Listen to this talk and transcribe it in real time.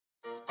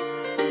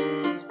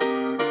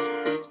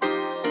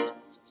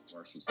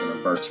Worship Center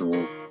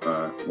virtual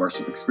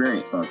worship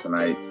experience on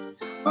tonight.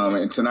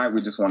 And tonight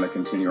we just want to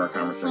continue our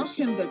conversation.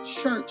 How can the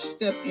church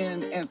step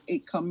in as a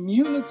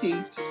community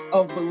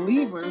of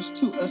believers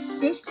to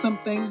assist some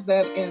things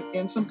that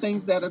in some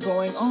things that are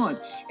going on?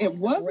 It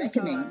was a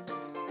time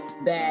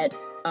that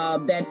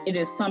it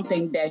is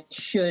something that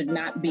should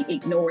not be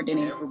ignored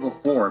anymore. Never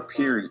before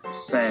appeared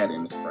sad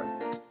in his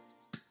presence.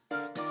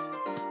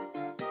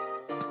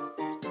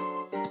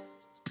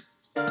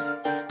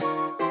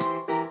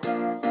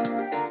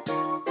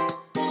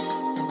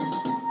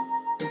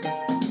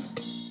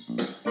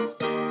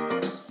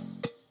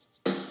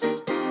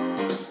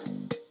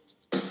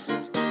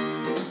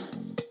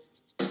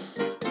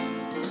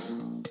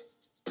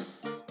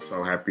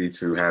 So happy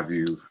to have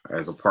you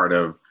as a part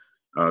of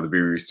the Be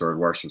Restored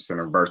Worship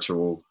Center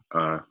virtual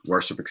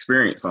worship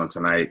experience on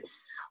tonight.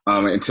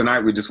 And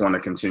tonight we just want to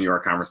continue our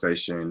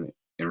conversation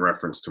in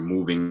reference to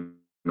moving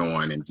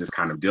on and just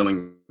kind of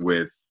dealing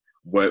with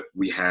what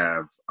we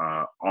have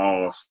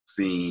all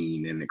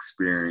seen and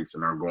experienced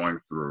and are going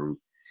through.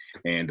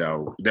 And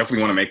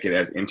definitely want to make it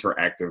as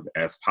interactive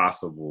as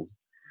possible.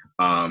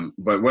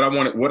 But what I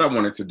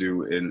wanted to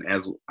do, and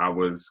as I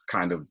was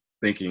kind of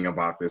thinking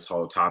about this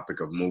whole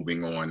topic of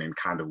moving on and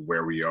kind of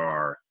where we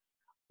are,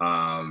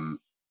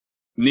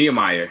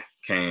 Nehemiah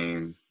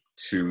came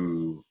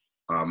to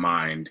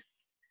mind,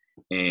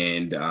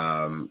 and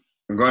I'm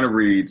going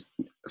to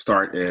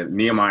start at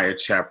Nehemiah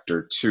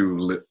chapter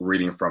 2,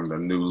 reading from the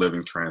New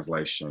Living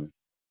Translation.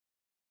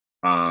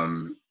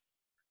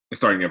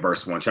 Starting at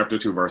verse 1. Chapter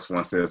 2, verse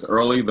 1 says,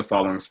 "Early the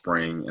following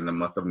spring, in the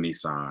month of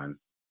Nisan,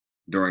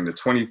 during the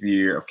 20th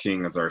year of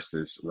King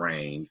Xerxes'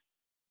 reign,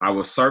 I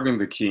was serving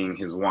the king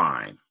his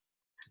wine.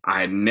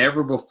 I had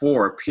never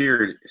before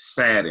appeared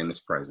sad in his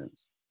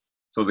presence.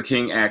 So the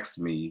king asked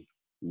me,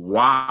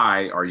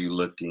 'Why are you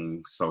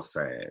looking so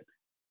sad?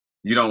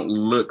 You don't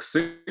look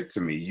sick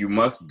to me. You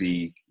must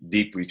be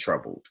deeply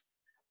troubled.'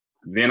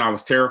 Then I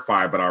was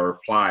terrified, but I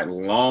replied,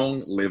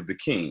 'Long live the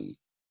king.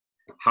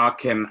 How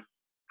can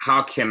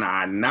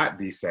I not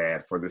be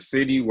sad? For the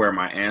city where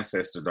my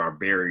ancestors are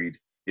buried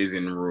is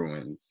in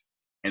ruins,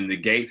 and the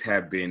gates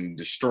have been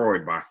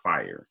destroyed by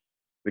fire.'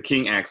 The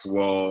king asked,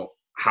 'Well,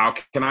 how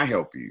can I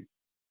help you?'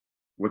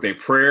 With a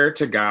prayer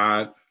to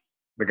God,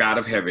 the God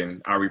of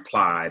heaven, I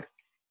replied,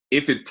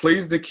 'If it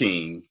please the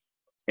king,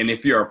 and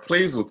if you are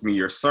pleased with me,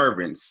 your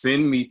servant,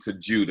 send me to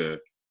Judah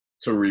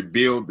to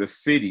rebuild the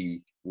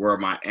city where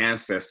my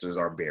ancestors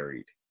are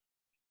buried.'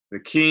 The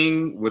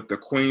king, with the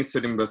queen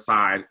sitting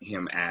beside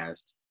him,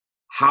 asked,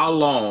 'How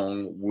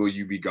long will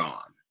you be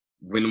gone?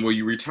 When will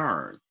you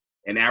return?'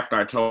 And after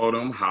I told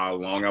him how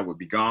long I would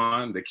be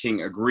gone, the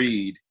king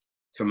agreed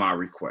to my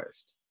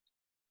request.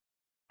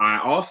 I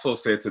also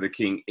said to the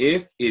king,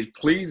 'If it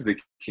please the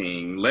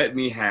king, let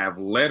me have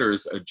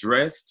letters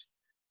addressed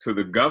to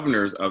the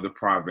governors of the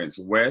province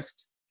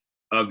west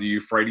of the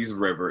Euphrates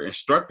River,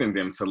 instructing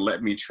them to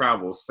let me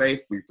travel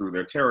safely through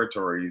their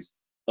territories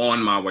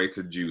on my way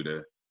to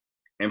Judah.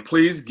 And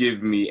please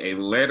give me a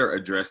letter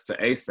addressed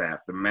to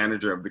Asaph, the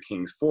manager of the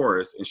king's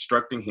forest,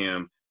 instructing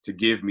him to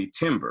give me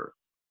timber.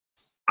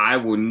 I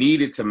will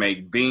need it to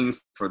make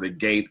beams for the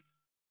gate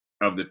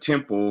of the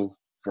temple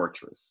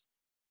fortress,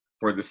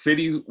 for the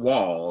city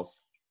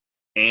walls,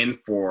 and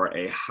for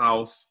a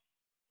house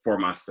for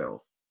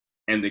myself.'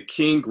 And the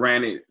king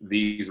granted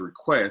these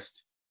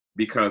requests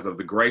because of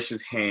the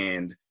gracious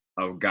hand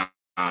of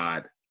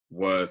God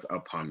was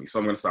upon me." So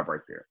I'm going to stop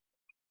right there.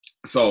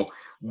 So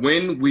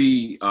when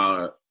we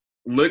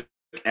look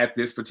at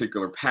this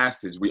particular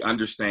passage, we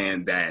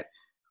understand that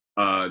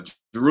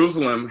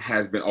Jerusalem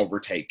has been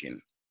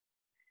overtaken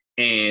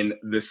and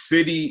the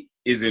city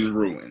is in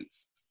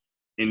ruins.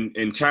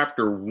 In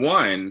chapter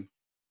 1,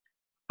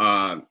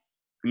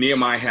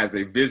 Nehemiah has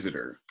a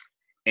visitor.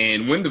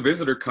 And when the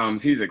visitor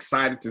comes, he's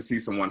excited to see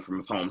someone from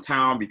his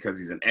hometown because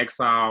he's in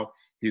exile.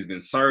 He's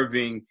been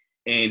serving,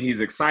 and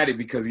he's excited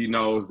because he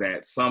knows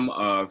that some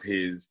of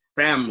his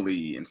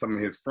family and some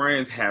of his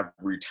friends have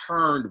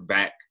returned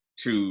back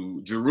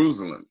to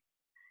Jerusalem.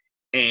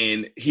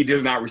 And he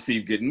does not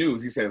receive good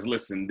news. He says,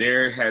 "Listen,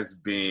 there has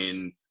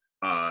been,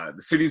 the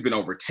city's been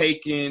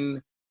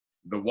overtaken.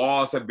 The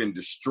walls have been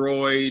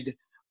destroyed.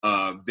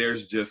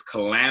 There's just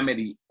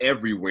calamity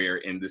everywhere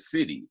in the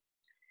city."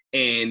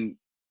 And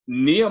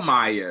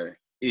Nehemiah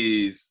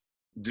is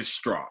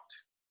distraught.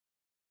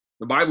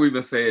 The Bible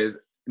even says,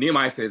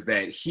 Nehemiah says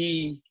that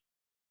he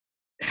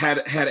had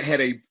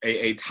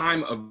a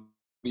time of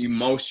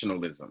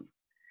emotionalism.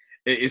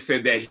 It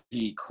said that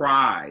he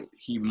cried,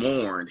 he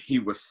mourned, he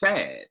was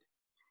sad.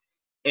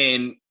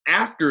 And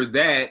after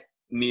that,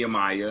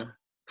 Nehemiah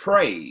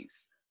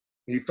prays.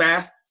 He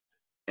fasts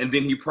and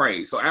then he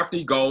prays. So after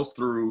he goes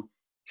through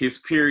his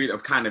period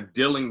of kind of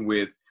dealing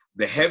with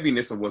the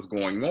heaviness of what's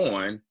going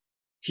on,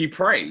 he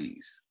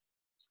prays.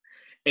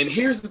 And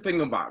here's the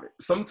thing about it.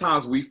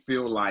 Sometimes we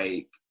feel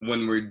like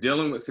when we're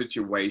dealing with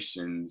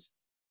situations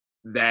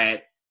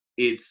that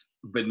it's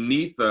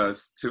beneath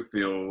us to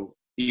feel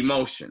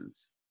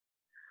emotions.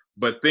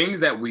 But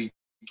things that we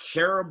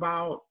care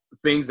about,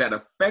 things that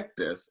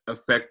affect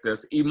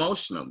us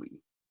emotionally.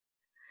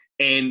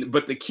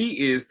 But the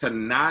key is to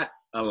not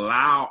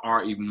allow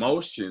our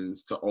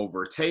emotions to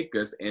overtake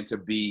us and to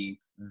be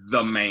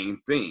the main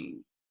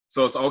thing.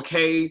 So it's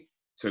okay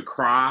to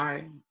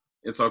cry.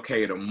 It's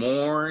okay to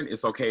mourn.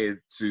 It's okay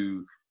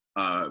to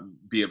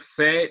be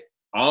upset.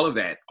 All of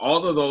that,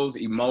 all of those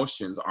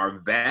emotions are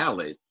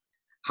valid.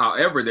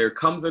 However, there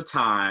comes a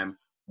time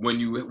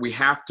when we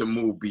have to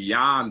move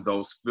beyond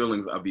those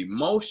feelings of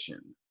emotion.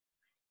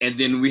 And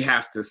then we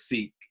have to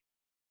seek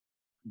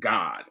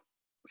God,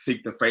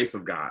 seek the face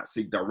of God,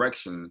 seek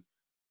direction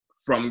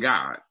from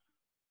God.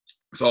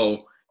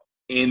 So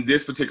in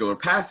this particular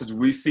passage,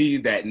 we see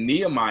that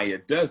Nehemiah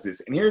does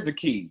this. And here's the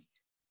key,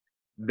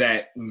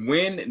 that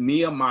when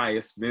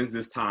Nehemiah spends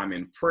this time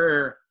in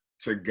prayer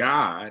to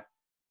God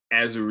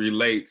as it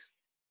relates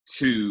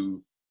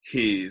to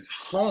his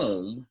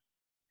home,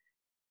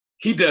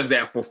 he does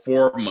that for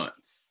 4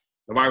 months.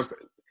 The Bible says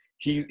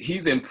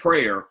he's in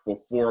prayer for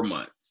 4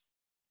 months.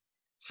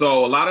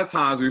 So a lot of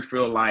times we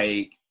feel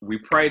like we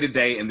pray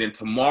today and then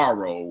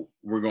tomorrow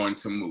we're going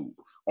to move,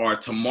 or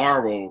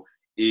tomorrow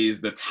is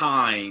the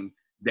time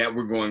that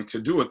we're going to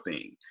do a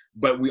thing.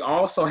 But we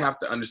also have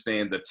to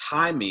understand the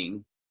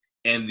timing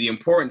and the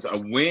importance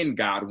of when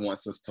God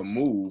wants us to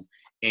move,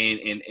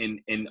 and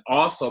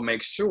also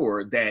make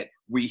sure that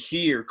we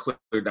hear clear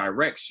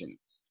direction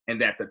and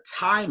that the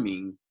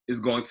timing is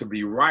going to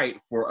be right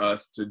for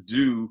us to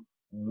do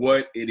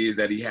what it is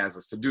that he has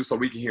us to do, so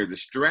we can hear the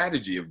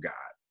strategy of God.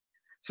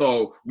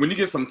 So when you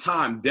get some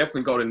time,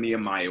 definitely go to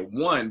Nehemiah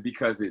 1,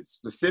 because it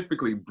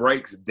specifically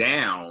breaks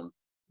down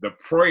the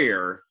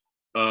prayer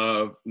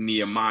of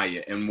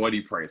Nehemiah and what he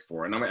prays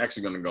for. And I'm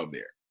actually going to go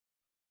there.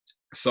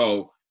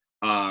 So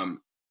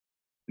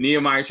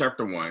Nehemiah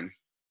chapter 1,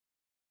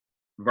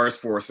 verse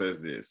 4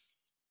 says this.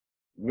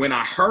 When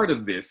I heard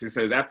of this, it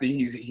says after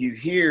he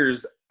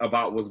hears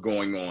about what's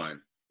going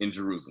on in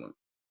Jerusalem,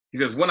 he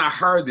says, when I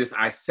heard this,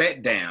 I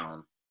sat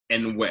down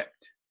and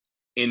wept.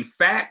 In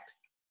fact,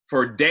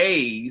 for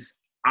days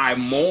I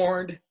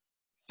mourned,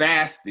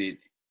 fasted,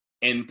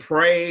 and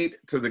prayed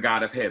to the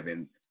God of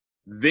heaven.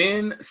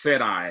 Then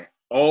said I,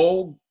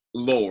 O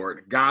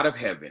Lord, God of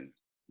heaven,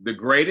 the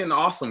great and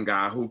awesome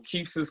God who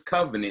keeps his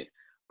covenant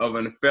of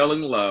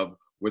unfailing love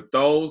with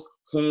those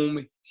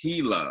whom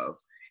he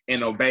loves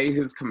and obey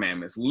his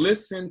commandments,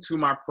 listen to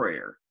my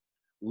prayer.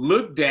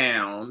 Look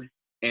down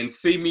and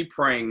see me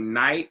praying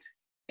night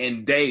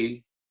and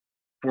day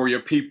for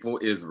your people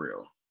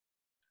Israel.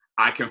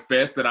 I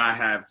confess that I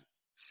have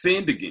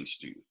sinned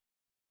against you.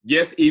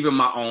 Yes, even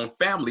my own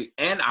family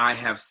and I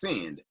have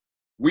sinned.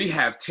 We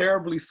have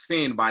terribly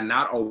sinned by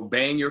not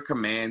obeying your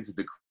commands,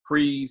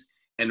 decrees,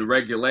 and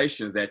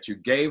regulations that you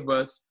gave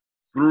us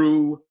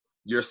through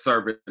your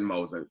servant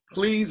Moses.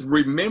 Please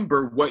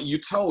remember what you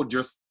told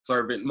your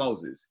servant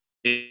Moses.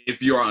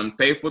 If you are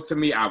unfaithful to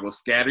me, I will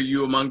scatter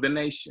you among the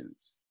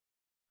nations.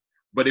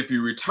 But if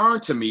you return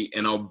to me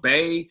and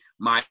obey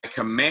my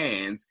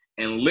commands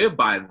and live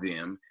by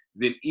them,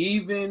 then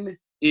even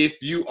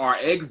if you are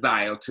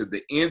exiled to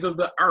the ends of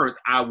the earth,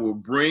 I will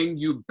bring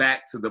you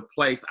back to the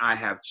place I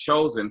have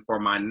chosen for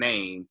my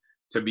name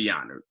to be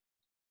honored.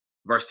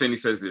 Verse 10, he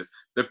says this,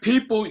 the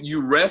people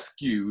you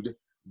rescued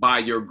by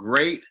your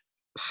great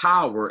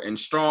power and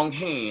strong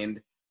hand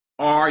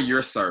are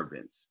your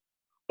servants.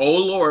 O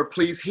Lord,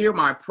 please hear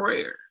my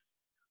prayer.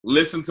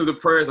 Listen to the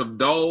prayers of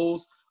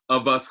those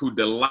of us who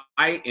delight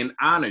and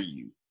honor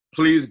you.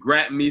 Please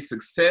grant me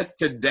success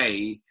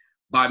today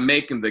by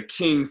making the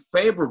king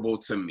favorable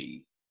to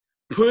me.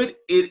 Put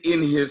it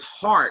in his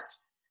heart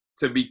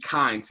to be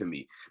kind to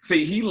me.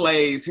 See, he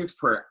lays his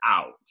prayer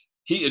out.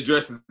 He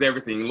addresses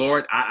everything.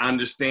 Lord, I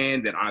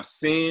understand that I've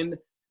sinned,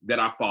 that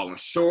I've fallen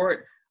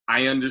short.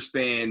 I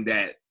understand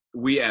that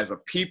we as a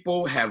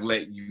people have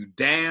let you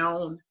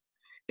down,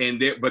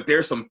 but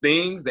there's some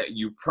things that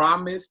you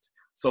promised.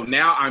 So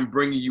now I'm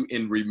bringing you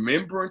in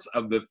remembrance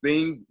of the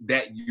things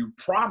that you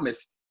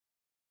promised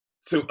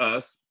to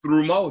us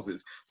through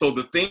Moses. So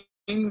the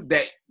things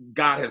that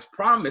God has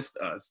promised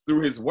us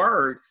through his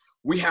word,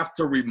 we have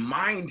to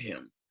remind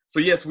him. So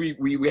yes, we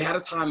had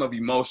a time of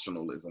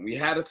emotionalism. We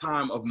had a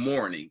time of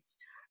mourning.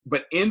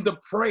 But in the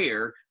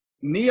prayer,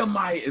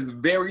 Nehemiah is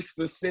very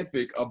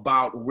specific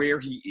about where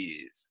he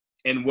is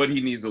and what he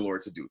needs the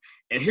Lord to do.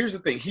 And here's the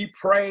thing, he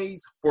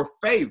prays for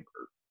favor,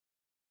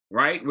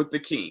 right, with the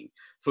king.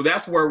 So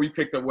that's where we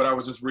picked up what I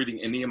was just reading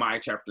in Nehemiah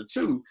chapter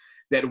 2,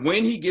 that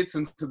when he gets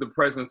into the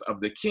presence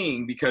of the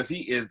king, because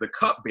he is the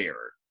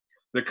cupbearer,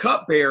 the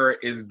cupbearer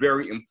is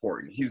very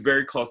important. He's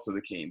very close to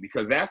the king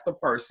because that's the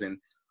person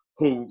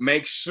who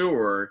makes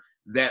sure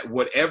that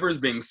whatever is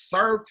being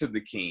served to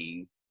the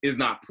king is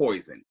not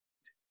poisoned.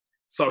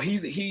 So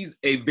he's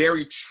a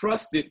very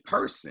trusted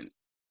person.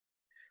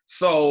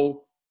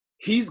 So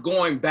he's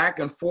going back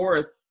and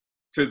forth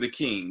to the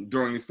king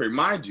during this period.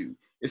 Mind you,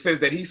 it says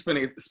that he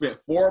spent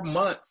 4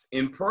 months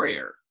in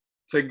prayer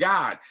to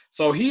God.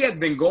 So he had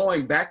been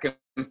going back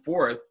and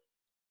forth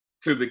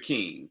to the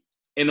king.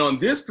 And on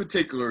this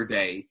particular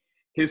day,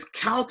 his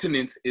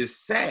countenance is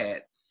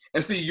sad.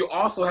 And see, you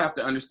also have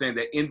to understand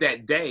that in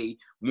that day,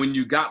 when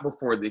you got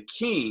before the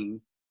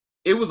king,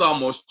 it was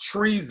almost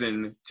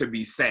treason to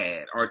be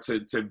sad or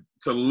to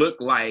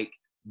look like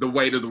the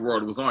weight of the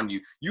world was on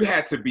you. You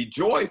had to be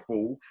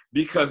joyful,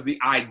 because the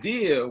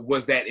idea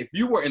was that if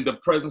you were in the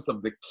presence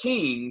of the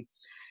king,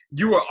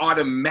 you were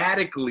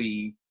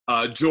automatically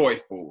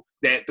joyful.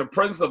 That the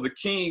presence of the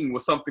king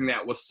was something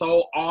that was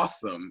so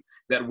awesome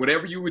that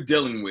whatever you were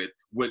dealing with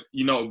would,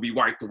 be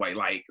wiped away.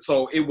 Like,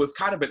 so it was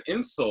kind of an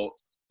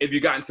insult if you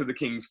got into the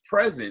king's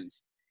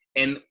presence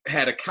and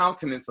had a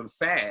countenance of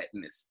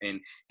sadness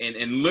and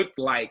looked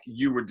like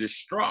you were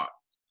distraught.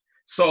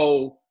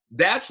 So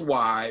that's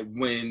why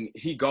when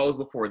he goes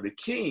before the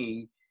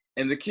king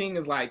and the king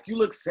is like, you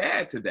look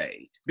sad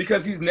today,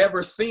 because he's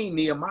never seen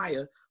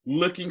Nehemiah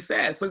looking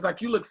sad. So he's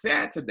like, you look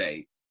sad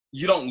today.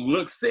 You don't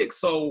look sick.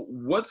 So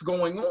what's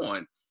going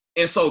on?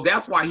 And so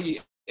that's why he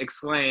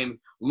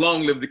exclaims,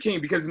 long live the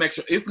king, because he makes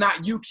sure it's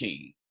not you,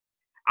 king.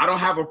 I don't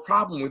have a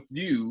problem with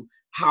you.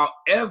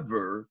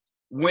 However,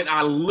 when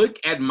I look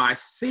at my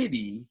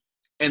city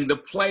and the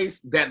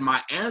place that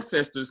my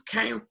ancestors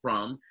came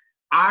from,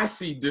 I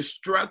see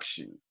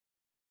destruction.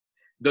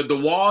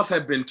 The walls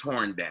have been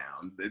torn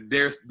down.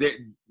 There's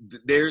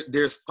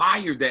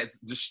fire that's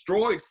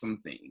destroyed some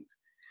things.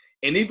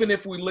 And even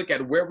if we look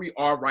at where we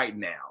are right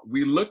now,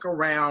 we look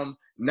around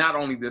not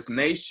only this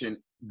nation,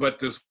 but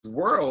this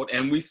world,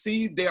 and we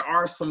see there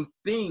are some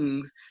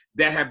things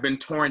that have been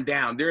torn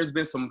down. There's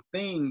been some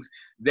things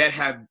that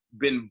have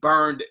been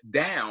burned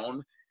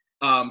down,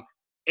 and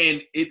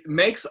it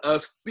makes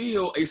us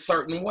feel a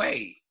certain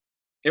way.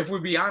 If we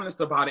be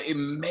honest about it, it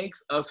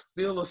makes us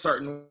feel a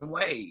certain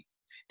way.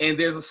 And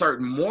there's a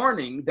certain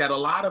mourning that a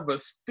lot of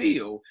us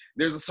feel.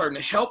 There's a certain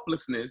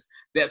helplessness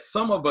that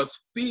some of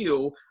us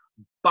feel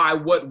by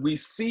what we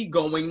see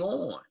going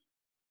on.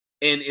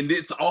 And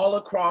it's all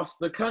across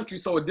the country.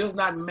 So it does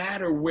not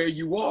matter where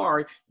you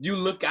are. You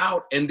look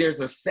out and there's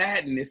a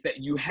sadness that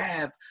you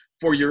have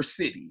for your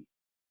city.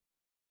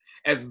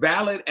 As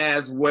valid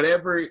as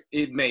whatever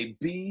it may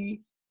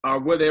be, or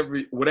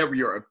whatever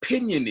your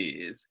opinion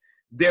is,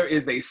 there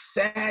is a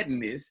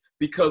sadness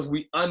because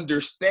we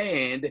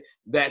understand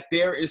that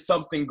there is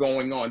something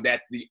going on,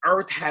 that the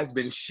earth has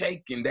been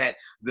shaken, that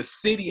the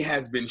city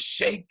has been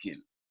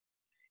shaken.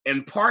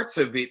 And parts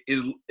of it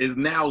is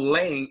now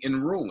laying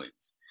in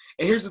ruins.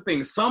 And here's the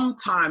thing,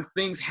 sometimes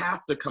things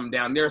have to come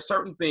down. There are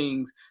certain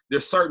things,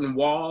 there's certain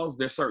walls,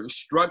 there's certain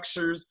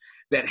structures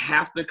that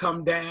have to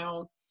come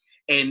down.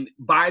 And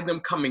by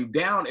them coming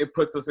down, it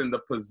puts us in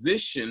the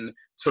position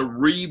to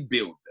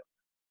rebuild them.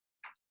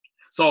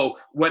 So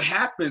what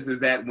happens is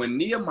that when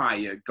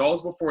Nehemiah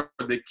goes before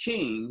the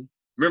king,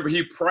 remember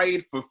he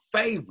prayed for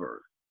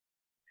favor.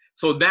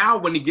 So now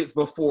when he gets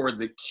before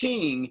the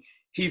king,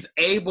 he's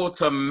able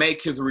to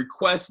make his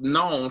request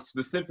known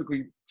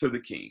specifically to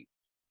the king.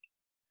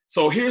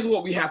 So here's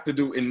what we have to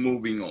do in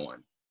moving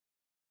on.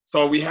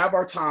 So we have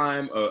our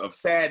time of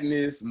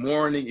sadness,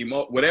 mourning,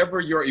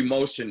 whatever your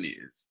emotion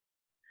is.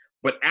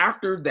 But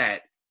after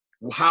that,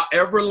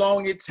 however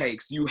long it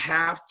takes, you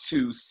have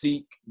to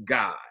seek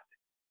God.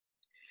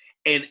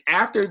 And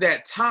after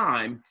that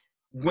time,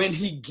 when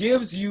he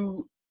gives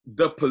you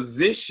the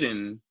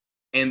position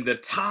and the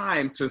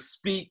time to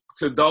speak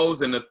to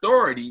those in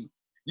authority,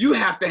 you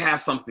have to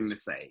have something to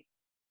say.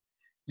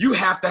 You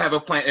have to have a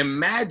plan.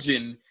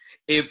 Imagine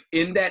if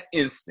in that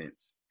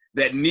instance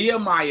that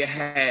Nehemiah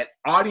had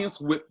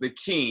audience with the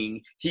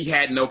king, he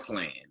had no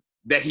plan,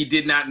 that he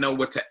did not know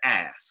what to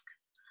ask.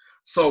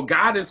 So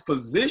God is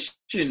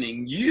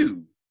positioning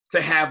you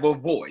to have a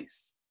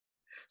voice.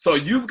 So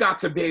you've got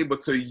to be able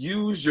to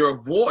use your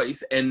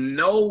voice and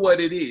know what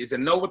it is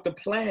and know what the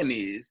plan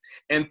is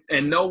and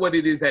know what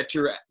it is that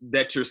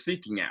you're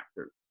seeking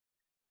after.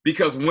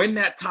 Because when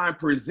that time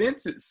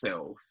presents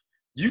itself,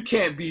 you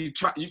can't be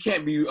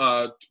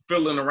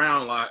filling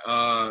around like,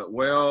 I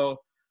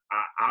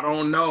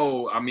don't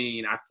know. I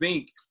mean, I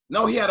think,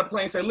 no, he had a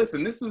plan. Say,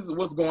 listen, this is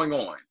what's going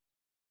on.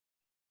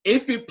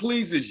 If it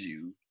pleases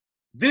you,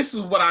 this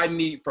is what I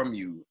need from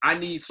you. I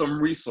need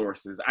some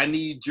resources. I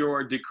need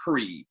your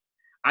decree.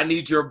 I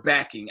need your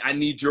backing. I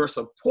need your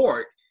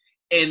support,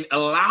 and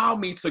allow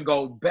me to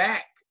go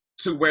back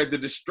to where the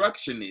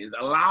destruction is.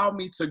 Allow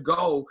me to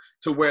go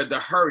to where the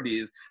hurt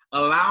is.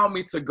 Allow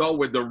me to go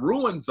where the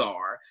ruins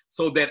are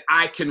so that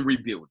I can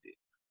rebuild it.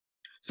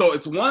 So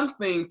it's one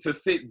thing to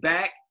sit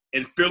back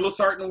and feel a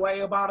certain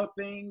way about a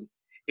thing.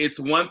 It's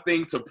one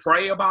thing to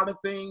pray about a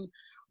thing,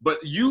 but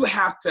you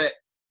have to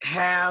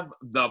have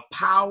the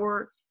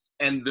power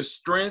and the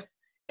strength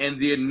and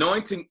the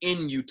anointing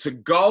in you to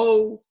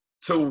go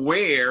to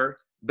where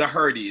the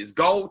hurt is,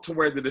 go to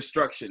where the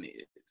destruction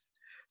is.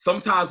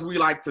 Sometimes we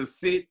like to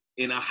sit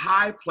in a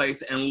high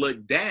place and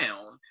look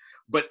down,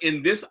 but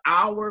in this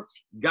hour,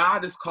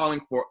 God is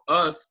calling for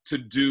us to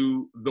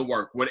do the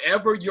work.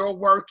 Whatever your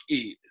work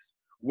is,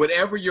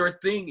 whatever your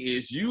thing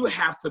is, you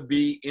have to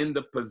be in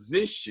the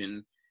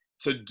position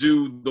to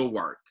do the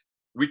work.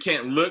 We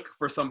can't look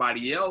for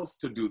somebody else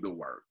to do the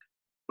work,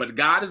 but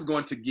God is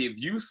going to give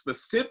you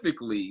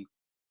specifically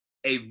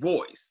a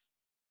voice.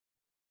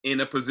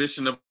 in a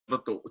position of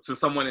authority, to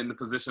someone in the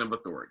position of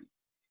authority.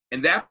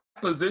 And that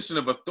position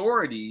of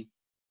authority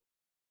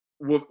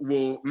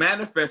will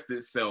manifest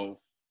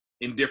itself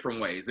in different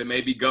ways. It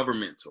may be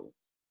governmental.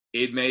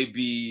 It may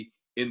be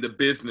in the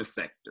business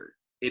sector.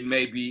 It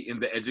may be in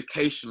the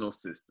educational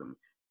system.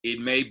 It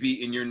may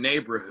be in your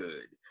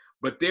neighborhood.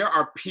 But there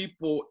are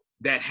people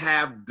that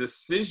have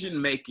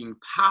decision-making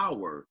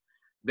power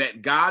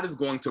that God is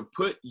going to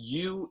put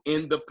you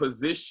in the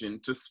position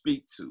to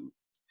speak to.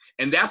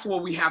 And that's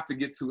what we have to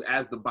get to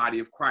as the body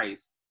of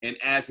Christ and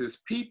as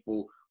his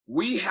people.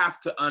 We have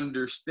to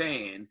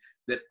understand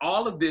that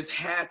all of this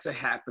had to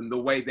happen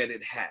the way that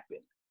it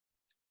happened.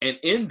 And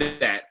in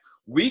that,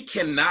 we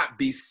cannot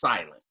be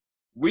silent.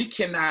 We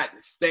cannot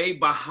stay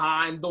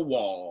behind the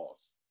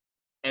walls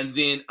and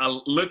then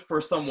look for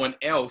someone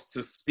else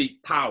to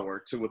speak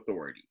power to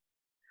authority.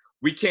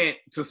 We can't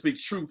to speak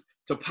truth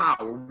to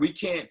power. We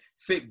can't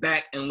sit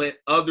back and let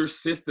other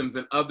systems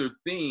and other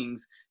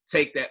things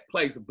take that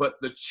place. But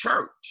the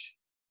church,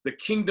 the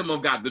kingdom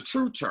of God, the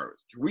true church,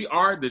 we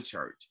are the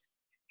church,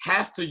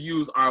 has to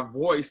use our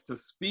voice to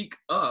speak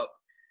up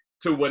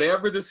to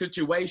whatever the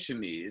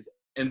situation is,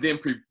 and then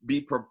be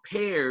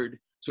prepared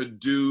to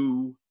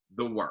do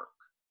the work.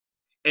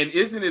 And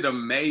isn't it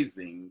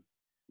amazing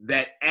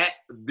that at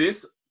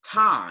this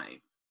time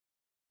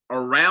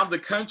around the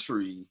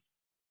country,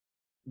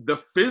 the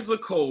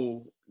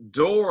physical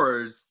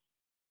doors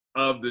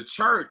of the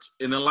church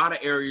in a lot of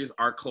areas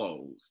are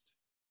closed,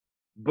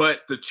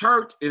 but the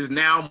church is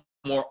now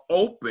more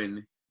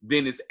open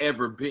than it's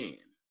ever been.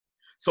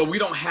 So we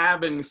don't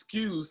have an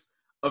excuse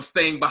of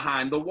staying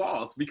behind the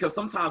walls, because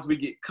sometimes we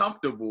get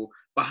comfortable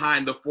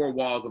behind the four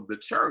walls of the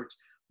church.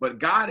 But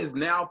God has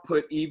now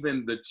put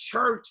even the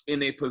church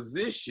in a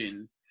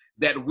position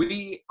that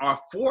we are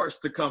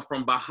forced to come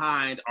from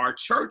behind our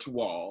church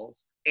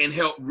walls and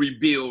help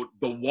rebuild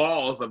the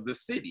walls of the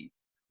city.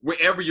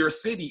 Wherever your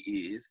city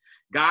is,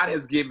 God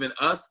has given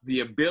us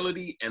the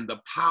ability and the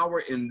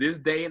power in this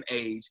day and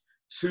age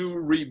to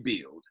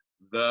rebuild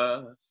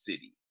the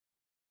city.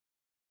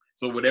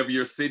 So whatever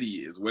your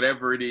city is,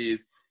 whatever it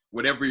is,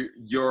 whatever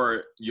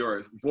your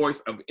voice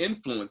of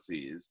influence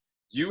is,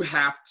 you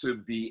have to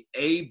be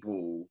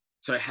able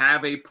to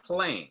have a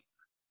plan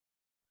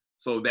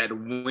so that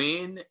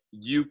when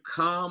you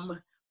come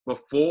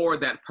before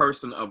that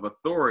person of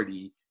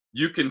authority,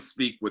 you can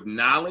speak with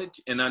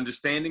knowledge and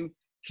understanding.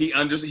 He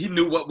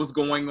knew what was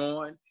going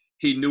on.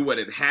 He knew what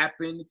had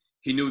happened.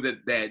 He knew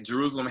that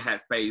Jerusalem had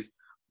faced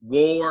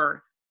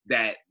war,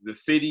 that the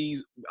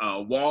city's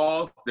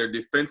walls, their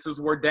defenses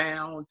were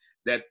down,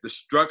 that the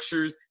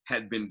structures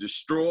had been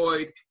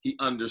destroyed. He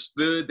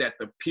understood that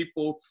the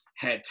people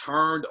had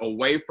turned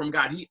away from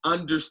God. He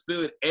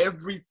understood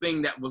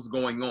everything that was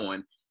going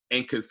on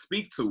and could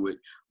speak to it.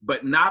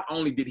 But not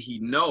only did he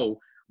know,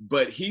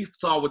 but he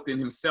saw within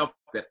himself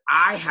that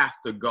I have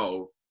to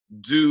go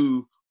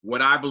do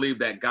what I believe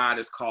that God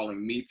is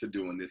calling me to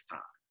do in this time.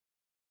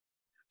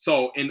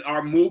 So in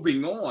our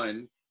moving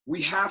on,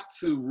 we have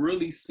to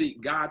really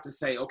seek God to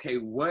say, okay,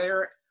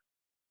 where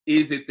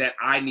is it that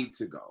I need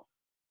to go?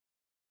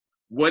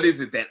 What is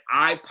it that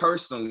I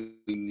personally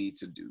need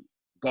to do,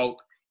 both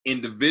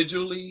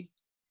individually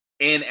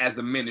and as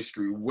a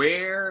ministry?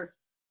 Where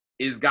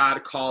is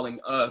God calling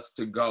us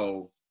to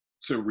go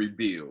to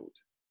rebuild,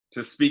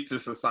 to speak to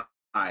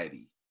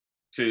society,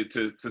 to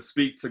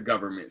speak to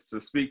governments,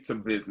 to speak to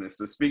business,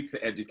 to speak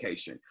to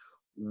education?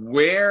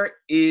 Where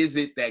is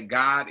it that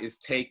God is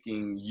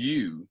taking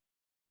you?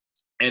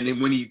 And then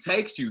when he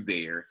takes you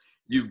there,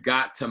 you've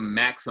got to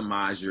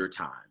maximize your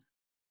time.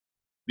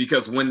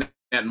 Because when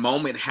that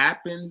moment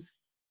happens,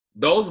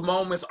 those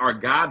moments are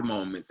God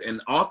moments.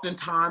 And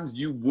oftentimes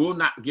you will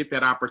not get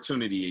that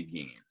opportunity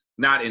again,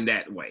 not in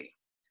that way.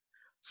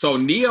 So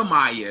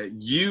Nehemiah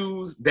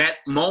used that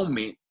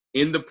moment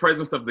in the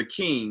presence of the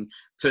king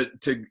to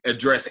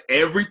address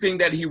everything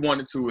that he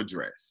wanted to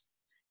address.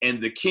 And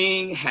the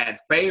king had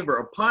favor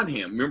upon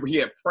him. Remember, he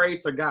had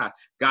prayed to God,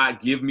 God,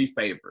 give me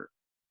favor.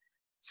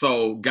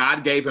 So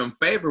God gave him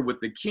favor with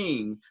the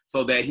king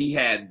so that he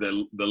had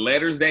the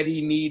letters that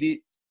he needed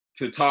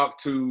to talk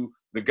to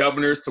the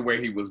governors to where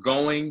he was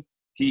going.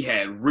 He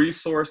had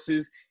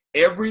resources.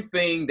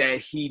 Everything that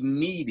he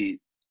needed,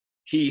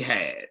 he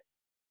had.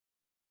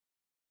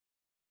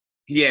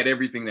 He had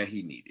everything that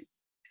he needed.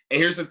 And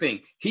here's the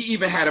thing. He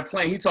even had a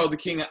plan. He told the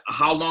king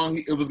how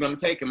long it was going to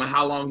take him and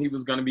how long he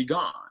was going to be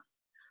gone.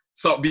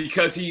 So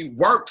because he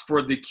worked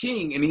for the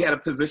king and he had a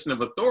position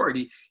of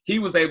authority, he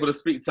was able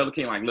to tell the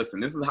king, like, listen,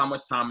 this is how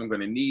much time I'm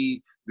going to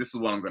need. This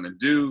is what I'm going to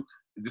do.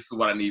 This is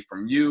what I need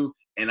from you.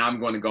 And I'm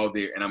going to go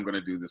there and I'm going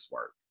to do this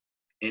work.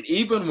 And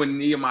even when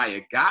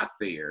Nehemiah got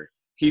there,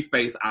 he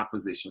faced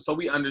opposition. So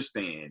we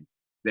understand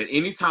that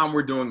anytime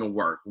we're doing a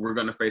work, we're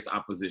going to face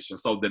opposition.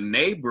 So the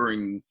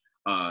neighboring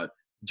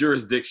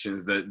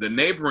jurisdictions, the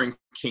neighboring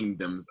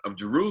kingdoms of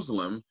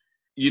Jerusalem,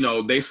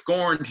 they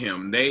scorned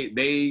him.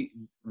 They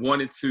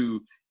wanted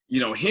to,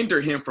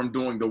 hinder him from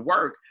doing the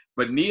work.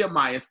 But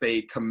Nehemiah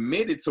stayed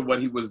committed to what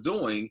he was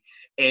doing.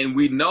 And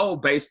we know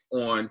based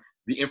on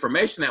the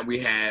information that we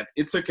have,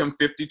 it took him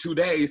 52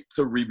 days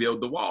to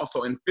rebuild the wall.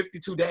 So in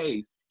 52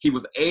 days, he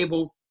was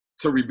able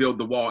to rebuild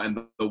the wall. And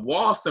the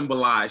wall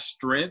symbolized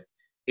strength.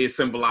 It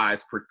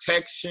symbolized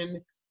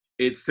protection.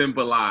 It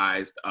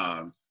symbolized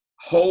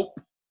hope.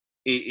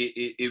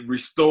 It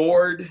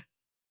restored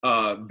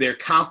their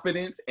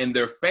confidence and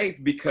their faith,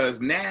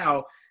 because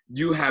now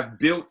you have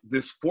built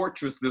this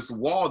fortress, this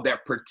wall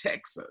that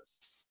protects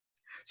us.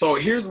 So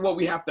here's what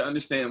we have to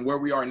understand where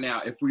we are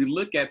now. If we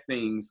look at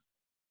things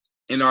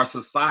in our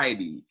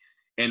society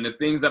and the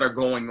things that are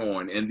going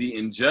on and the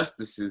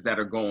injustices that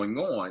are going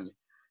on,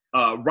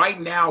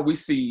 right now we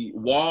see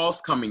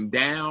walls coming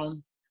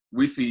down.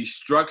 We see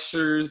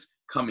structures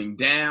coming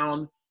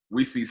down.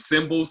 We see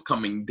symbols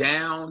coming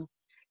down.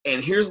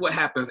 And here's what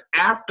happens.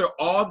 After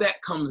all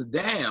that comes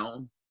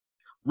down,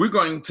 we're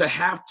going to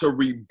have to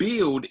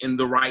rebuild in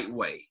the right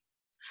way.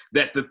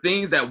 That the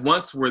things that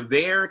once were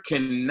there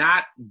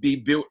cannot be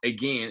built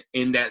again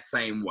in that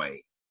same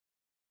way.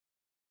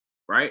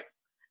 Right?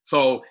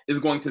 So it's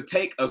going to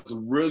take us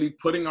really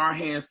putting our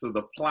hands to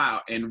the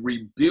plow and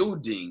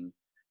rebuilding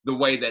the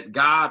way that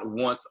God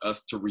wants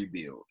us to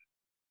rebuild.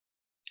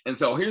 And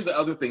so here's the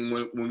other thing.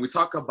 When we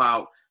talk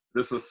about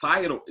the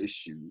societal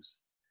issues,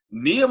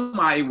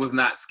 Nehemiah was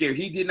not scared.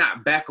 He did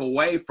not back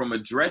away from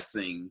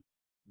addressing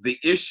the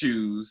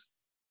issues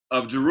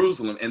of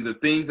Jerusalem and the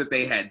things that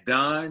they had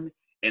done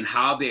and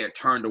how they had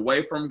turned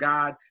away from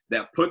God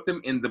that put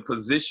them in the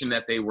position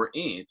that they were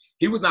in.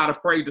 He was not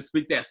afraid to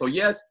speak that. So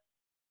yes,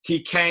 he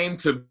came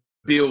to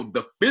build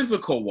the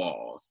physical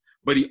walls,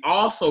 but he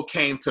also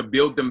came to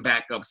build them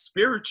back up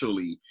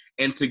spiritually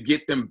and to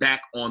get them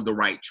back on the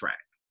right track.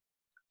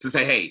 To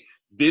say, hey,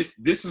 this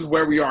is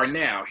where we are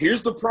now.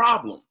 Here's the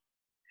problem.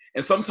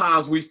 And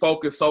sometimes we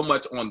focus so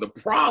much on the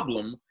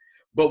problem,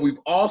 but we've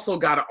also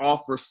got to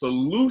offer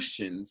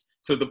solutions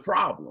to the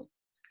problem.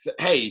 So,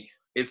 hey,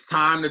 it's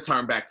time to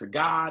turn back to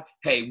God.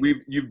 Hey,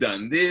 you've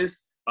done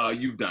this,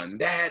 you've done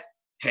that.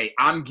 Hey,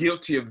 I'm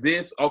guilty of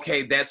this.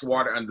 Okay, that's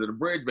water under the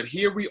bridge. But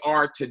here we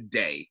are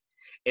today.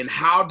 And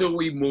how do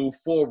we move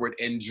forward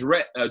and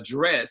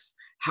address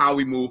how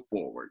we move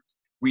forward?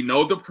 We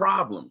know the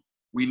problem.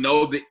 We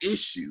know the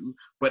issue,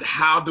 but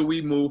how do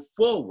we move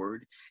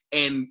forward?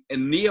 And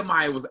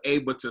Nehemiah was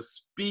able to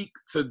speak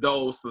to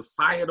those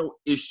societal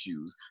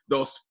issues,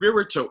 those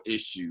spiritual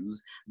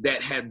issues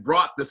that had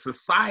brought the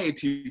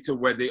society to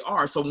where they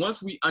are. So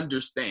once we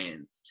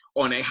understand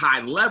on a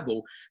high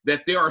level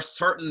that there are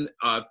certain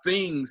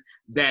things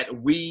that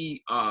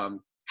we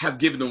have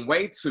given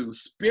way to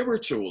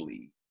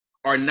spiritually,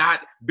 or not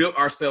built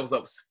ourselves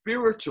up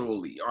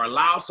spiritually, or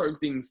allow certain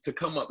things to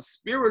come up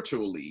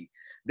spiritually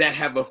that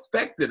have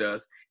affected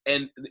us,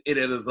 and it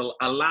has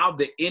allowed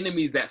the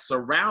enemies that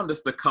surround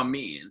us to come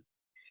in.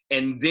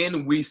 And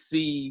then we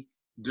see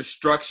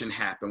destruction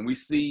happen. We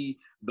see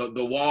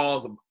the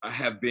walls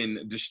have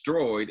been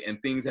destroyed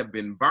and things have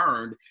been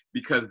burned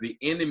because the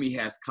enemy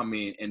has come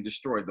in and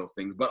destroyed those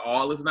things. But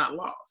all is not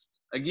lost.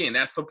 Again,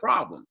 that's the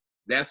problem.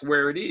 That's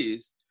where it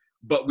is.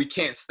 But we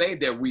can't stay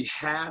there. We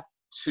have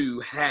to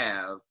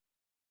have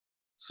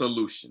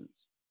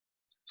solutions.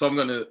 So I'm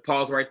going to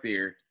pause right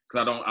there,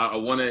 because I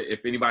want to,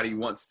 if anybody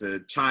wants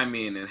to chime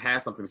in and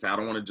has something to say, I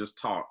don't want to just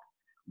talk,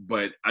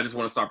 but I just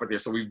want to stop right there.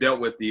 So we've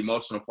dealt with the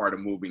emotional part of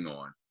moving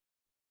on.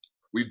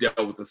 We've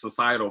dealt with the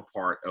societal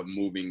part of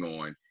moving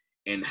on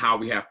and how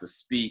we have to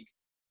speak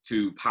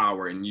to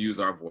power and use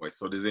our voice.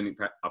 So does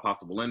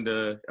Apostle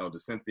Belinda, Elder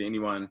Cynthia,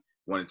 anyone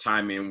want to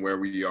chime in where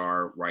we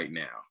are right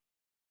now?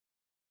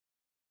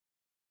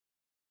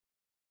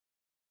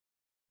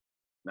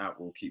 Now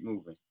we'll keep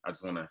moving. I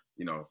just want to,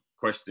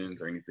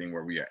 questions or anything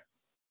where we at.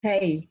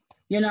 Hey,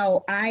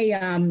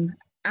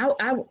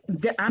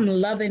 I'm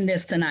loving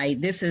this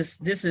tonight. This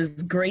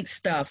is great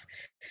stuff.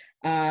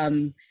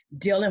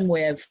 Dealing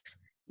with,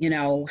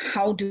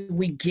 how do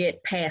we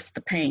get past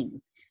the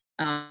pain?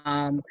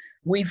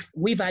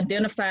 We've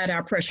identified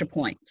our pressure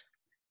points,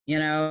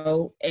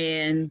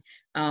 and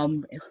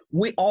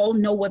we all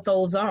know what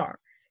those are.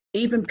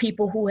 Even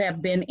people who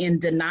have been in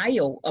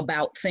denial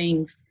about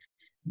things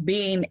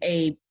being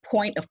a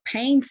point of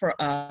pain for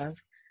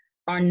us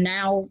are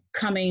now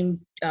coming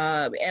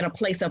at a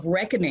place of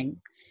reckoning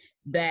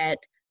that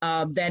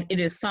it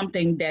is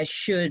something that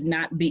should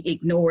not be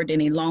ignored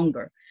any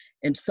longer.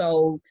 And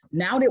so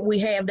now that we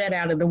have that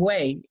out of the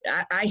way,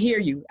 I hear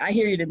you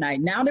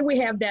tonight. Now that we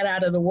have that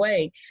out of the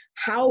way,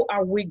 how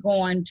are we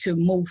going to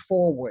move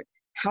forward?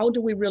 How do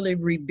we really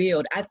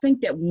rebuild? I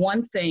think that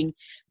one thing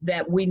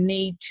that we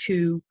need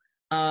to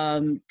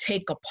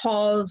take a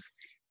pause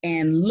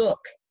and look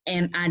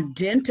and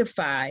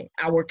identify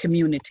our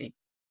community.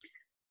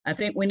 I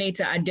think we need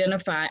to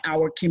identify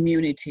our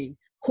community.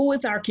 Who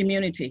is our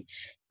community?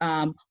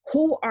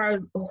 Who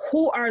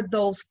are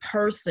those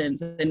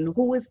persons, and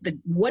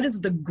what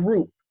is the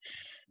group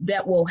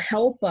that will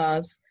help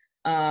us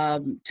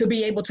to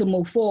be able to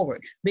move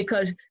forward?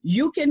 Because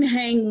you can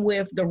hang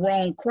with the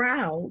wrong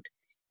crowd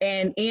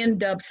and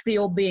end up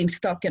still being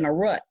stuck in a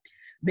rut,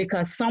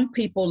 because some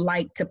people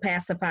like to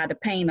pacify the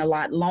pain a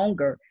lot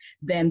longer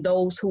than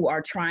those who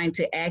are trying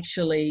to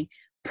actually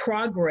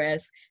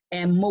progress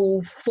and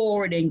move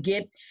forward and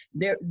get,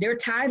 they're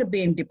tired of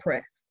being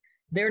depressed.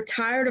 They're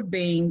tired of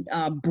being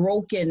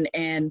broken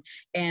and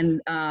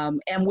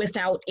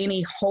without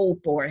any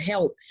hope or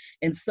help.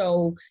 And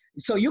so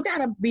you got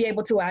to be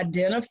able to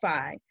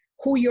identify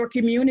who your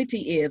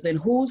community is and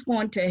who's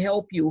going to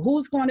help you,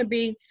 who's going to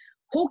be,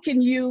 who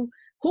can you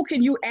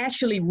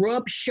actually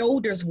rub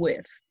shoulders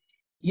with,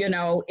 you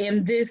know,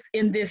 in this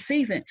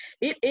season.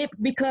 It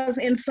because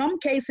in some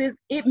cases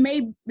it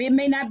may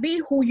not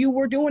be who you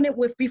were doing it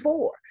with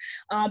before,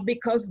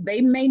 because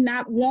they may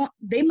not want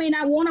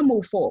to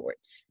move forward.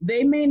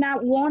 They may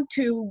not want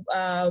to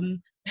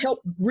help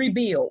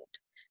rebuild.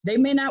 They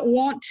may not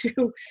want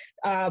to.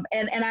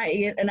 And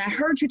I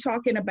heard you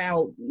talking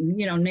about,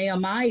 you know,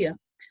 Nehemiah,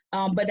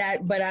 but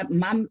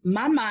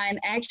my mind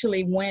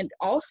actually went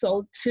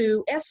also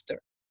to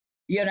Esther.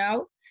 You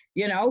know,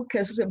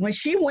 because when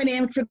she went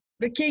in for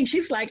the king, she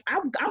was like,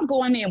 I'm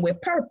going in with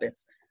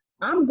purpose.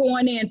 I'm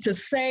going in to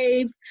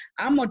save.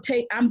 I'm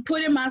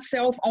putting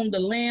myself on the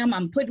limb.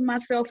 I'm putting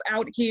myself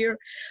out here.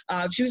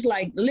 She was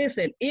like,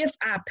 listen, if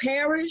I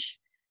perish,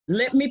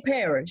 let me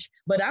perish.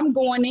 But I'm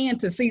going in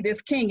to see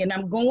this king, and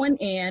I'm going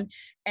in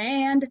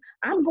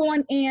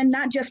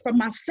not just for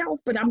myself,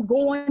 but I'm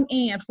going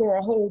in for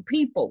a whole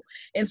people.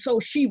 And so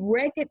she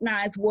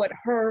recognized what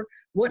her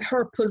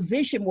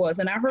position was.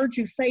 And I heard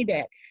you say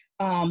that,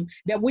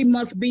 that we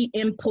must be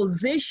in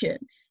position,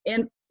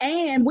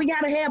 and we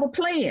got to have a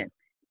plan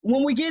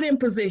when we get in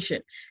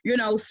position, you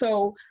know.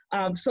 So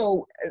I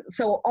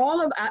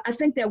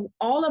think that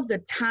all of the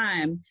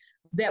time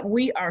that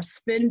we are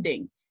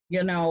spending,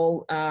 you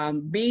know,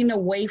 being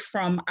away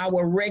from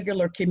our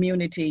regular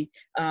community,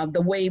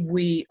 the way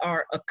we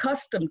are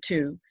accustomed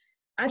to,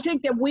 I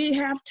think that we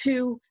have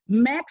to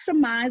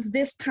maximize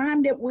this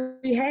time that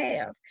we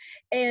have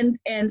and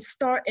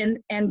start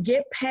and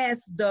get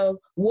past the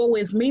woe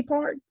is me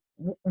part.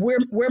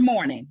 We're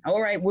mourning.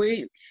 All right.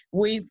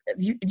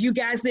 You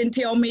guys didn't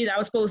tell me that I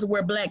was supposed to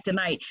wear black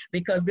tonight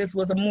because this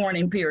was a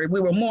mourning period.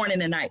 We were mourning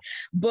tonight.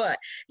 But,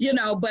 you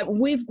know, but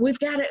we've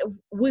got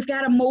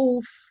to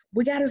move.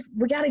 We got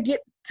to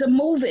get to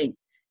moving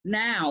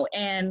now.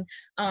 And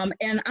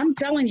I'm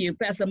telling you,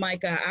 Pastor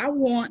Micah, I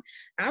want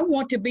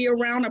to be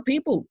around a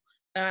people,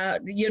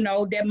 you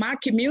know, that my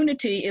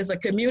community is a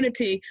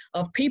community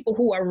of people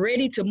who are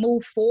ready to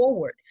move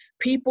forward.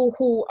 People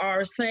who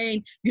are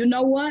saying, you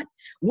know what,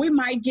 we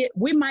might get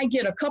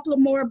a couple of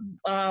more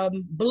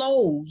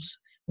blows.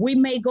 We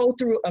may go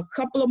through a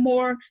couple of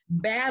more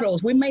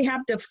battles. We may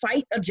have to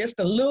fight just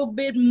a little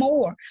bit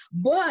more,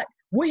 but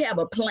we have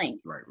a plan.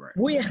 Right.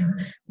 We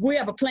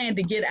have a plan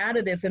to get out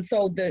of this. And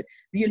so the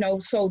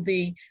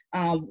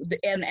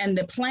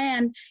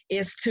plan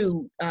is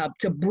to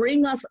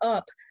bring us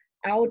up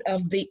out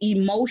of the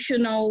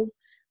emotional,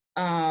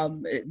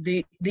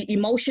 the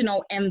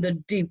emotional and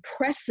the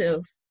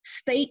depressive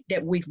state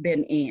that we've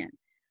been in.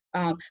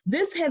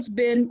 This has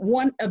been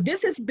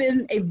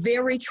a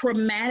very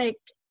traumatic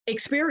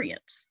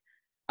experience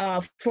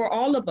for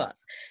all of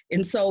us.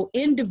 And so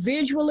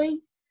individually,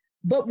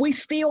 but we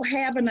still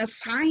have an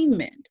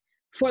assignment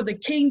for the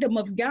kingdom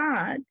of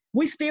God.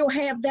 We still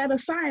have that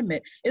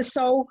assignment. And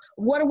so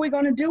what are we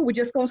going to do? We're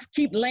just going to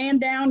keep laying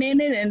down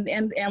in it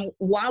and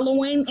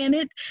wallowing in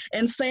it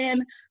and saying,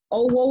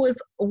 oh,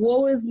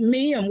 woe is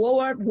me and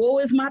woe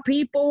is my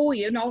people.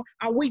 You know,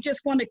 are we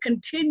just going to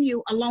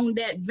continue along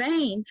that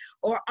vein,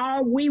 or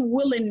are we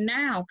willing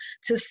now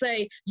to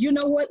say, you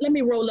know what, let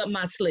me roll up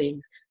my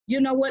sleeves. You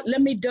know what,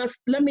 let me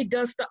dust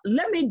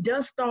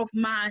off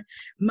my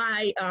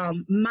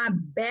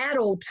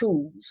battle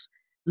tools.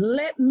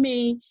 Let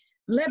me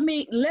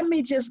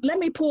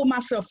pull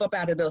myself up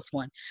out of this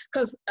one.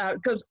 Because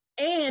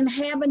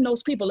having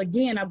those people,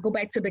 again, I'll go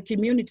back to the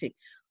community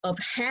of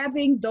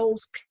having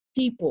those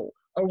people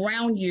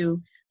around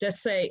you that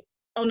say,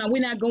 oh no,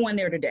 we're not going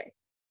there today.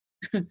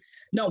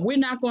 No, we're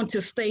not going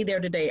to stay there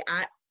today.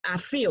 I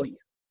feel you,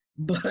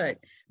 but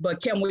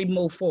can we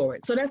move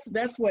forward? So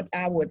that's what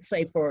I would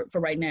say for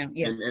right now.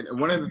 Yeah. And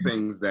one of the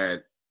things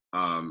that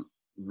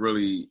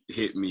really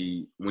hit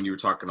me when you were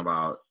talking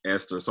about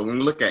Esther. So when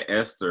we look at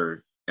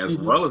Esther as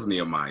well as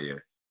Nehemiah,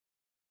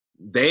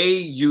 they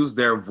used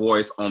their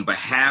voice on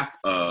behalf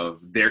of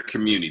their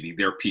community,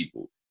 their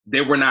people.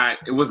 It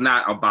was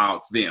not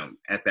about them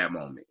at that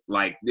moment.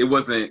 Like, it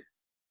wasn't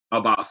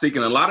about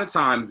seeking. A lot of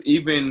times,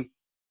 even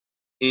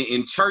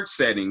in church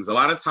settings, a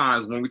lot of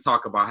times when we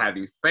talk about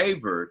having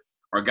favor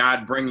or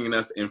God bringing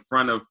us in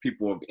front of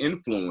people of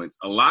influence,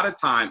 a lot of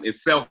time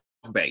it's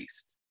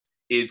self-based.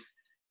 It's,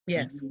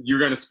 yes, you're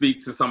going to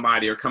speak to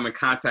somebody or come in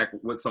contact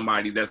with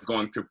somebody that's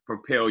going to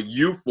propel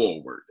you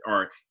forward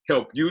or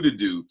help you to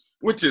do,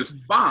 which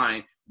is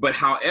fine. But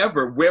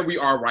however, where we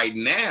are right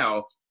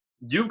now,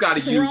 you got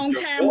to use wrong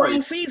time,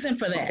 wrong season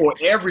for that. For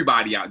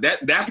everybody out.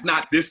 That's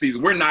not this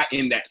season. We're not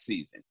in that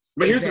season.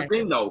 But here's the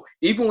thing, though.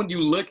 Even when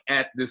you look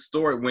at this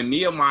story, when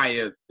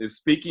Nehemiah is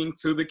speaking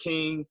to the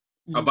king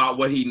about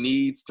what he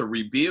needs to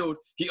rebuild,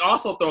 he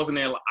also throws in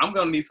there, I'm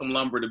going to need some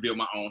lumber to build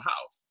my own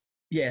house.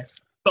 Yes.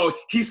 So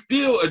he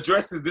still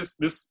addresses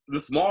the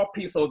small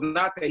piece. So it's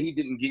not that he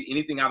didn't get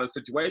anything out of the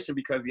situation,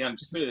 because he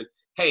understood,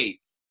 hey,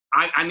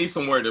 I need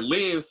somewhere to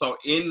live. So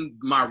in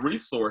my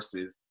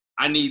resources,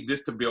 I need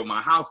this to build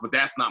my house, but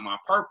that's not my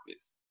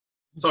purpose.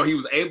 So he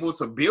was able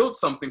to build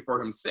something for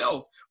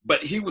himself,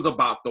 but he was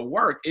about the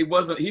work. He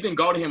didn't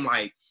go to him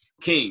like,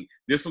 King,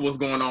 this is what's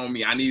going on with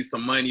me. I need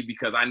some money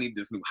because I need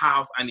this new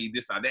house. I need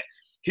this or that.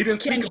 He didn't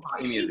speak about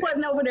any of that. He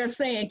wasn't over there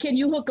saying, can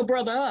you hook a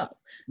brother up?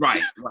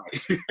 Right.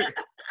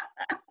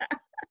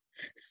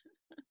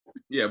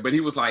 Yeah, but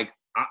he was like,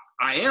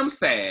 I am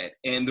sad.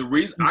 And the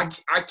reason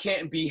I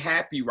can't be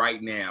happy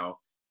right now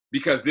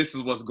because this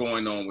is what's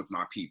going on with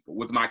my people,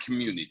 with my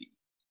community,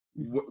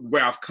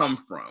 where I've come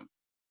from.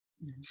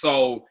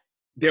 So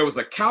there was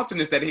a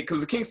countenance that because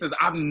the king says,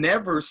 I've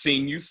never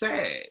seen you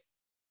sad.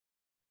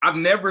 I've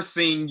never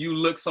seen you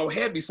look so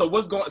heavy. So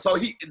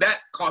that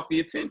caught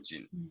the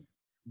attention.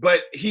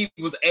 But he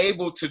was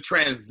able to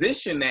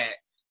transition that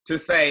to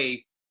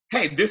say,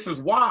 hey, this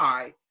is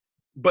why,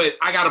 but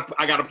I got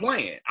a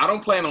plan. I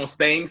don't plan on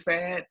staying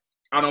sad.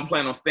 I don't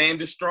plan on staying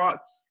distraught,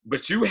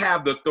 but you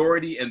have the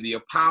authority and the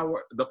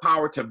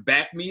power to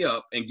back me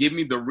up and give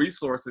me the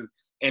resources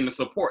and the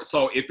support.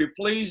 So if it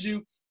please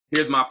you,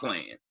 here's my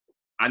plan.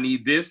 I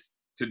need this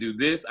to do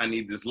this. I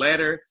need this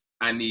letter.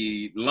 I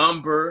need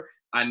lumber.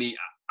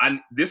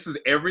 This is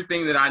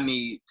everything that I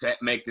need to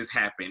make this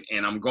happen.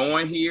 And I'm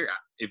going here.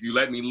 If you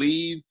let me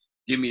leave,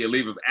 give me a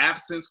leave of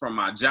absence from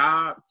my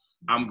job.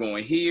 I'm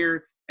going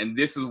here, and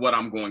this is what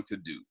I'm going to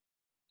do.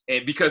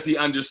 And because he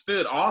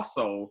understood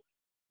also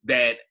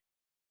that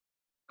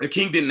the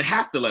king didn't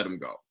have to let him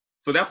go.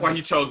 So that's why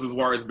he chose his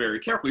words very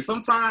carefully.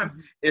 Sometimes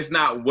it's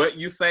not what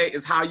you say,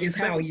 it's how you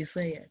say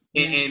it.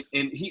 Yes.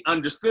 And he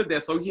understood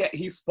that. So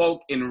he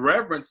spoke in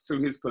reverence to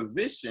his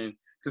position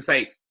to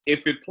say,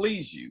 if it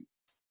please you.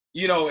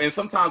 You know, and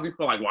sometimes we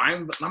feel like, well,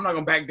 I'm not going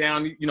to back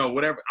down, you know,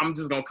 whatever. I'm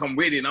just going to come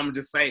with it. And I'm going to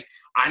just say,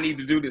 I need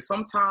to do this.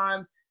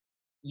 Sometimes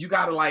you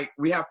got to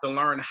we have to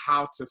learn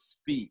how to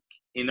speak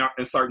in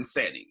certain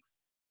settings.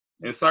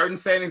 In certain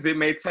settings, it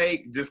may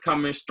take just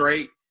coming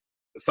straight.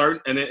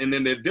 And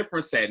then the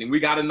different setting,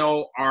 we got to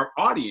know our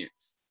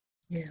audience.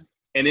 Yeah.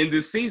 And in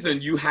this season,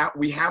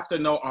 we have to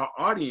know our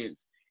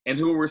audience and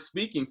who we're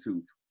speaking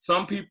to.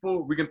 Some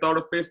people, we can throw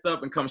the fist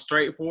up and come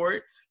straight for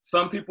it.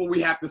 Some people,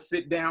 we have to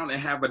sit down and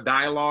have a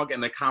dialogue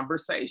and a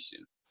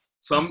conversation.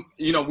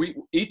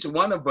 Each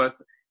one of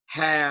us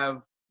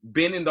have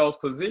been in those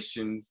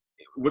positions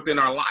within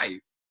our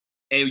life.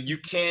 And you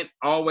can't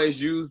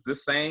always use the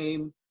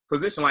same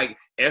position. Like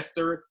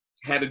Esther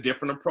had a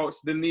different approach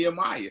than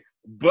Nehemiah,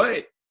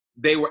 but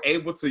they were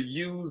able to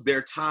use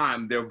their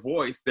time, their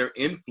voice, their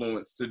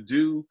influence to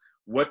do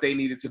what they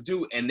needed to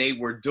do. And they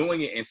were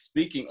doing it and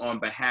speaking on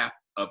behalf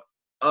of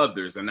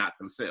others and not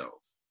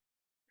themselves.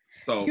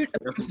 So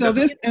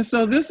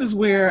this is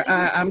where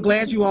I'm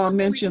glad you all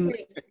mentioned.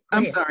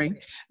 I'm sorry.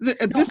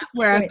 This is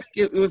where I think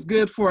it was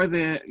good for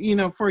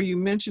for you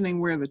mentioning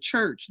where the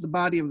church, the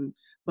body of the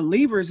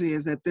believers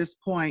is at this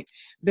point,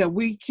 that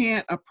we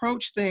can't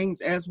approach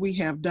things as we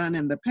have done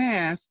in the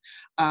past,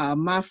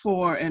 my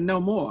for and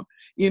no more.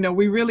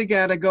 We really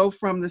got to go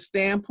from the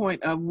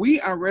standpoint of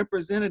we are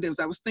representatives.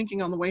 I was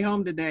thinking on the way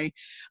home today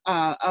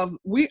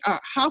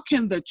how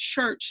can the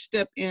church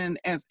step in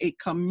as a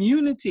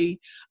community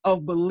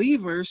of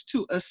believers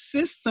to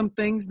assist some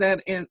things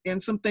in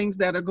some things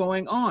that are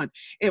going on.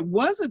 It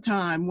was a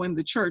time when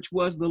the church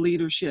was the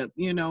leadership,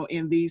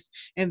 in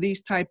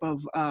these type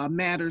of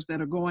matters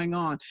that are going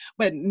on.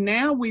 But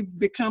now we've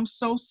become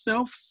so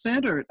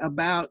self-centered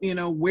about,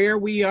 where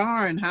we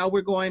are and how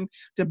we're going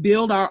to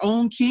build our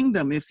own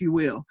kingdom, if you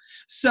will.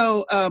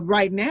 So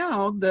right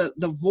now,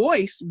 the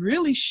voice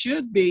really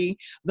should be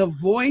the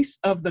voice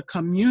of the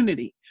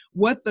community,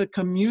 what the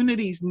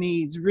community's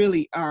needs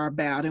really are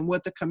about and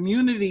what the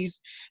community's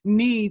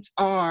needs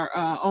are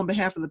on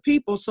behalf of the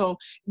people. So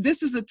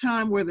this is a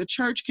time where the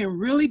church can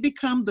really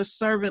become the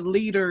servant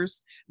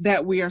leaders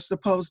that we are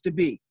supposed to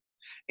be.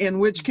 In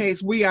which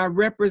case we are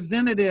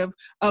representative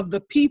of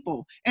the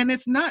people. And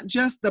it's not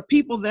just the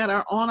people that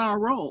are on our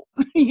roll.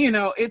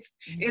 It's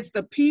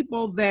the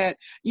people that,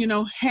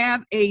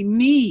 have a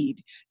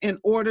need in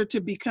order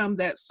to become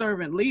that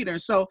servant leader.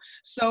 So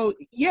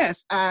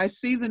yes, I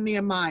see the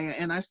Nehemiah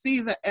and I see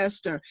the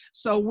Esther.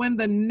 So when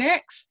the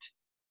next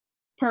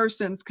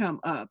persons come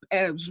up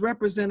as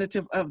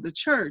representative of the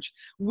church,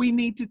 we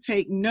need to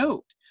take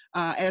note.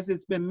 As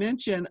it's been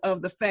mentioned,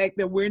 of the fact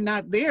that we're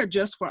not there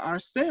just for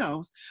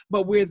ourselves,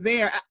 but we're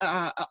there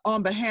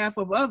on behalf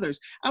of others.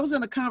 I was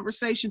in a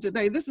conversation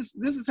today. This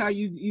is how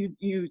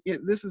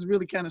this is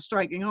really kind of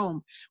striking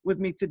home with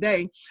me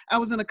today. I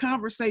was in a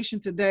conversation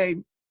today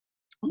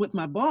with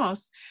my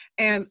boss,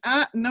 and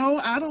I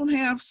don't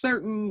have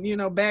certain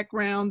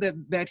background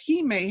that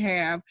he may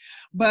have,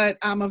 but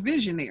I'm a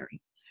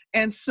visionary.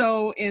 And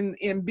so in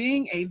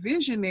being a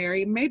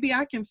visionary, maybe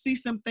I can see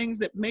some things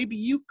that maybe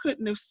you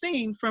couldn't have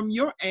seen from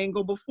your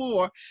angle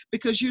before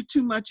because you're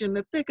too much in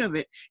the thick of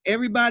it.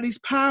 Everybody's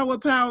power.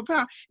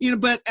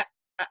 But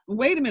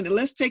wait a minute,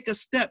 let's take a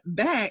step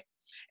back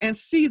and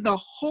see the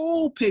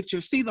whole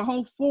picture, see the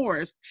whole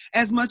forest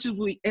as much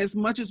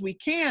as we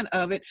can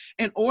of it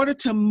in order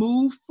to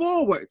move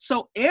forward.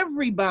 So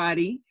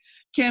everybody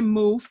can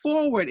move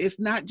forward. It's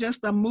not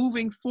just a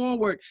moving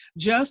forward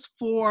just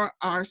for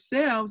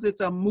ourselves,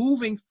 it's a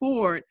moving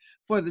forward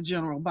for the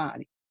general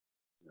body.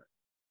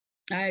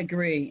 I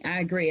agree,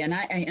 and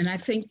I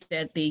think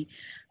that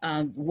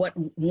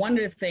one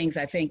of the things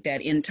I think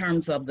that in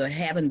terms of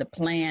having the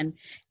plan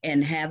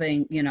and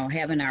having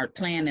our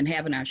plan and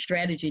having our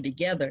strategy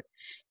together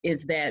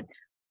is that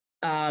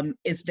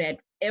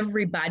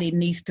everybody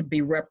needs to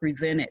be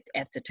represented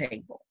at the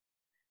table.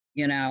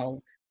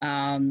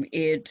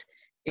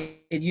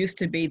 It used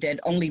to be that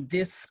only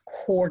this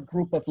core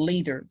group of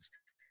leaders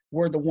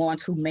were the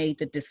ones who made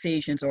the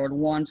decisions, or the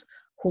ones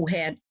who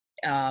had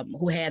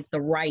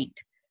the right,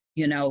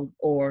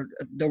 or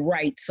the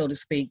right, so to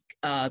speak,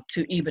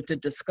 to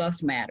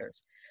discuss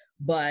matters.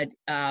 But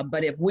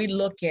if we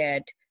look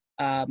at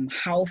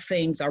how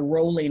things are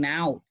rolling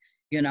out,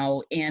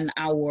 in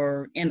our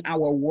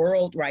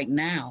world right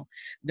now,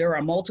 there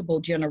are multiple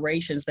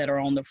generations that are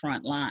on the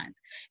front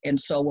lines. And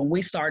so when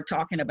we start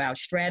talking about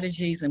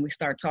strategies and we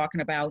start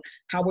talking about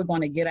how we're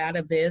going to get out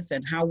of this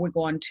and how we're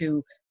going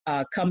to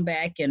come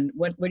back and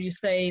what do you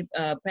say,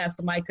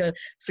 Pastor Micah,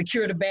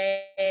 secure the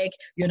bag,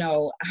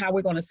 how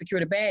we're going to secure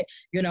the bag,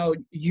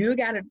 you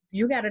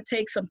gotta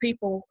take some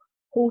people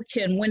who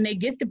can, when they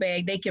get the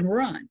bag, they can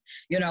run,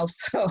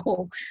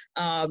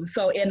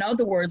 so in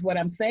other words, what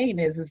I'm saying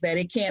is that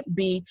it can't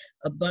be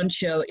a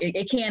bunch of,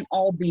 it can't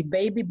all be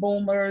baby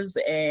boomers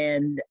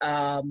and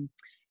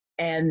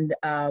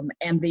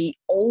the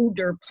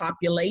older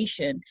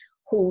population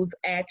who's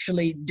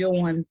actually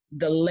doing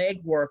the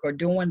legwork or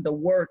doing the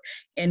work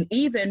and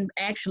even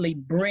actually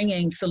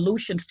bringing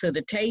solutions to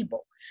the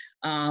table.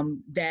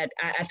 That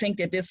I think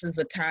that this is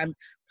a time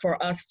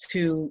for us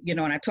to,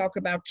 and I talked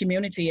about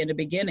community in the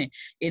beginning,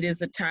 it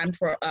is a time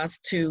for us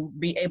to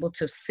be able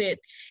to sit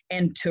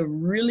and to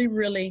really,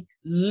 really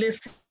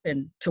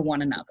listen to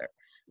one another,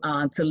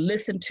 to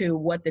listen to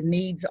what the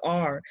needs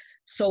are,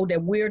 so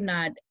that we're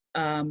not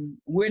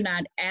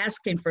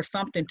asking for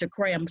something to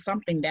cram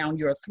something down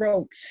your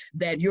throat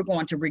that you're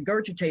going to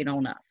regurgitate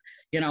on us.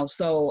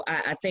 So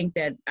I think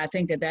that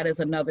is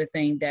another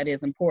thing that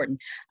is important.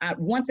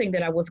 One thing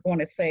that I was going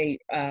to say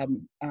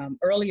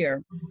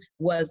earlier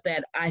was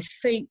that I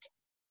think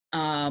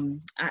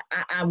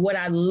what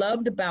I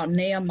loved about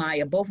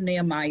Nehemiah, both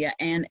Nehemiah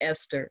and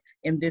Esther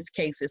in this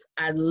case, is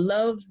I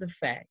love the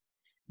fact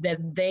that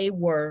they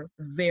were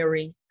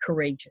very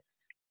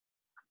courageous.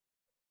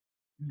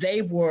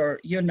 They were,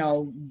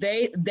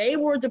 they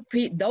were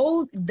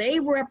they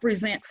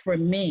represent for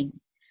me,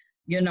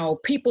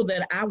 people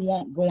that I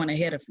want going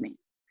ahead of me,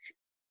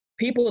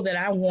 people that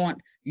I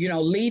want,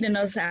 leading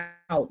us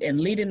out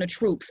and leading the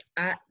troops,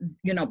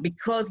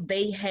 because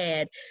they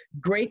had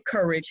great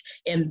courage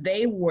and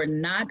they were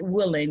not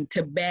willing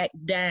to back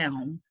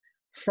down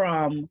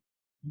from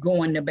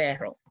going to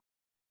battle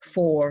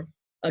for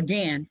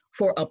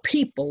a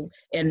people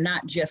and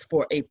not just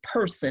for a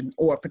person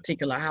or a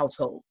particular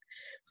household.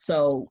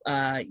 So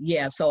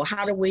so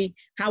how do we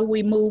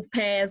move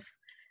past?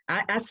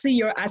 I see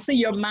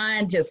your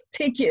mind just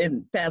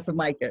ticking, Pastor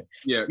Micah.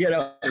 Yeah.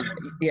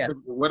 Yeah.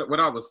 What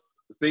I was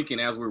thinking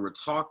as we were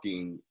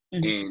talking,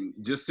 mm-hmm. and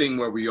just seeing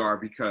where we are,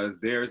 because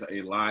there's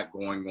a lot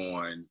going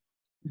on.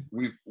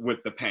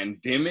 With the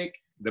pandemic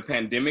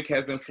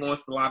has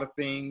influenced a lot of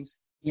things.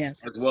 Yes.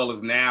 As well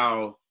as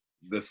now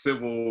the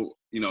civil,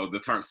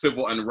 the term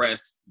civil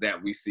unrest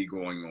that we see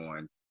going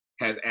on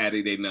has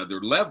added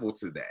another level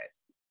to that.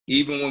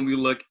 Even when we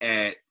look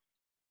at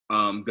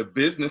the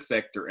business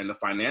sector and the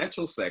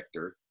financial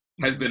sector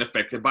has been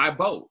affected by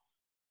both.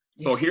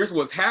 So here's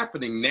what's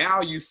happening.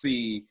 Now you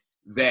see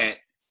that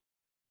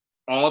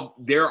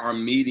there are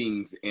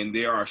meetings and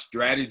there are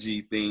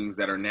strategy things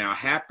that are now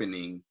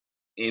happening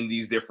in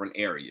these different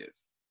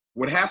areas.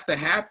 What has to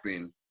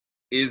happen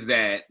is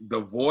that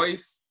the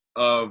voice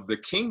of the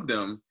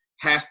kingdom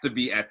has to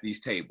be at these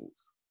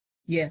tables.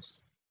 Yes.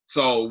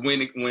 So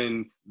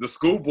when the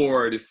school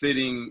board is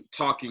sitting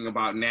talking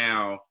about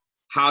now,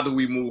 how do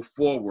we move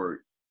forward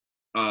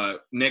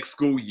next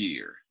school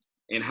year,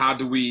 and how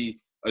do we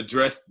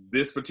address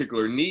this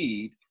particular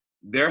need,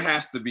 there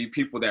has to be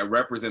people that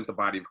represent the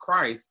body of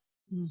Christ,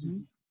 mm-hmm.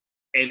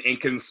 and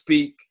can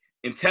speak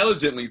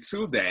intelligently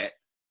to that,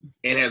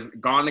 and has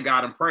gone to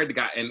God and prayed to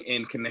God,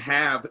 and can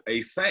have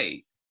a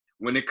say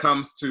when it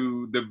comes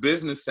to the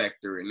business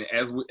sector, and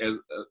as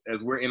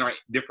we're in our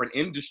different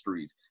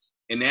industries.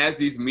 And as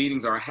these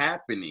meetings are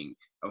happening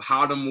of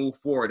how to move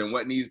forward and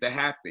what needs to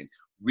happen,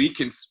 we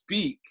can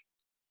speak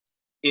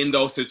in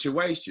those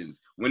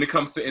situations. When it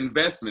comes to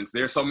investments,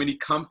 there are so many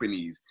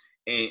companies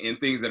and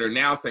things that are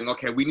now saying,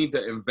 okay, we need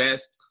to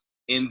invest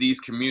in these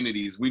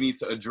communities. We need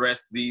to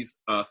address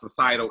these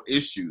societal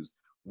issues.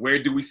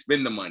 Where do we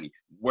spend the money?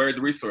 Where are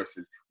the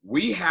resources?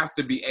 We have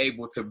to be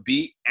able to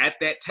be at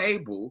that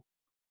table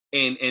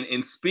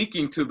and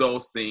speaking to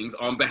those things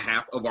on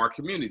behalf of our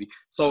community.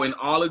 So in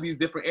all of these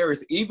different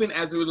areas, even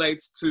as it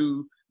relates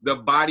to the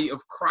body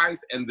of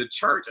Christ and the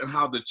church and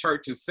how the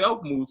church itself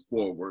moves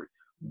forward,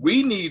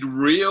 we need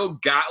real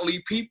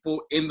godly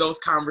people in those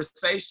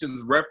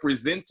conversations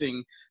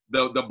representing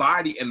the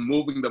body and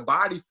moving the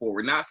body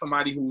forward, not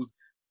somebody who's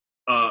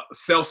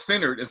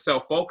self-centered and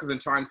self-focused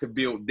and trying to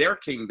build their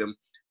kingdom,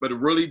 but to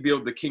really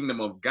build the kingdom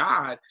of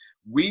God.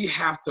 We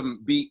have to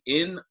be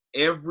in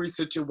every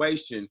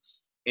situation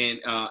and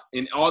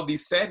in all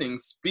these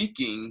settings,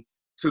 speaking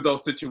to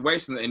those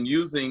situations and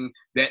using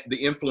that, the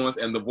influence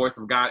and the voice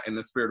of God and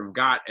the Spirit of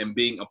God, and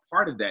being a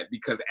part of that.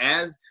 Because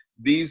as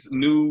these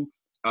new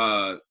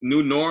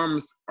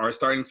norms are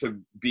starting to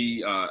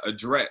be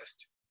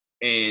addressed,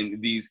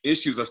 and these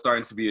issues are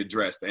starting to be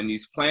addressed, and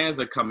these plans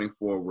are coming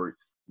forward,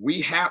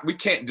 we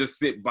can't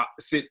just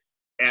sit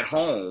at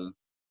home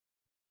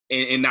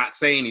and not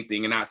say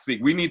anything and not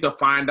speak. We need to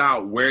find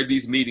out where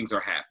these meetings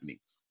are happening.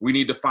 We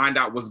need to find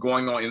out what's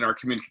going on in our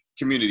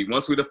community.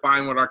 Once we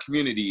define what our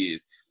community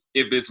is,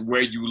 if it's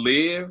where you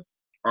live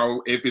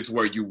or if it's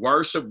where you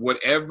worship,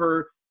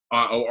 whatever,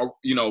 or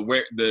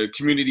where the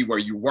community where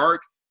you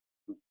work,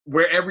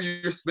 wherever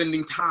you're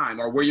spending time,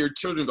 or where your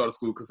children go to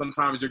school, because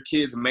sometimes your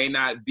kids may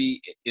not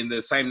be in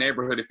the same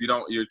neighborhood if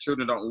your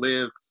children don't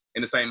live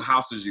in the same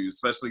house as you,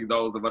 especially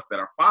those of us that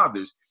are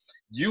fathers.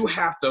 You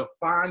have to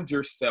find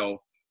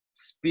yourself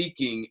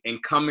speaking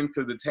and coming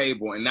to the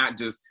table and not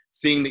just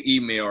seeing the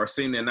email or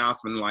seeing the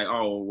announcement like,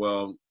 oh,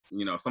 well,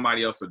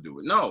 somebody else will do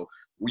it. No,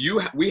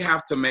 we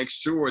have to make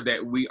sure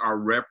that we are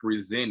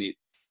represented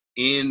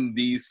in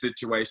these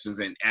situations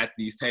and at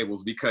these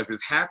tables, because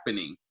it's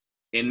happening.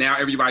 And now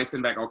everybody's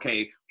sitting back,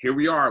 okay, here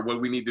we are, what do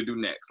we need to do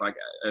next? Like,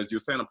 as you're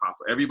saying,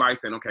 Apostle, everybody's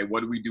saying, okay,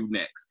 what do we do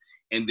next?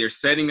 And they're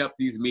setting up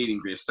these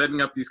meetings, they're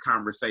setting up these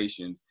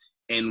conversations,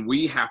 and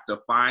we have to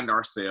find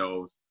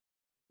ourselves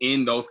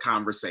in those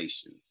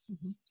conversations.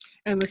 Mm-hmm.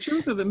 And the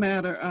truth of the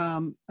matter,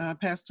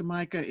 Pastor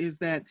Micah, is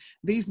that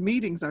these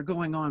meetings are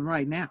going on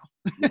right now.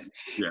 Yes.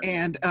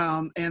 And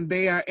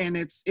they are, and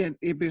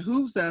it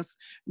behooves us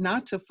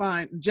not to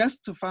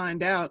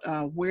find out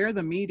where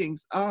the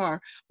meetings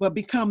are, but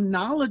become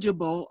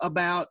knowledgeable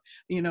about,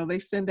 they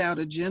send out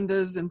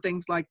agendas and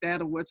things like that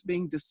of what's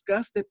being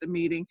discussed at the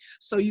meeting,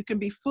 so you can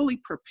be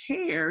fully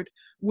prepared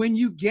when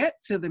you get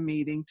to the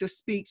meeting to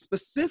speak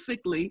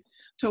specifically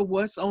to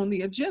what's on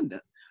the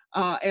agenda.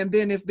 And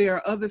then if there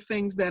are other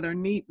things that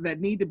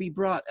need to be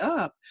brought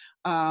up,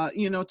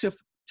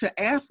 to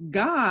ask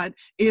God,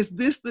 is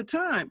this the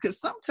time?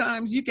 Because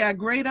sometimes you got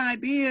great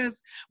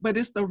ideas, but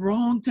it's the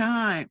wrong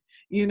time,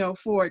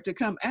 for it to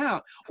come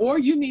out. Or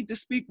you need to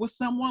speak with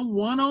someone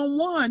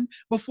one-on-one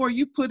before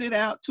you put it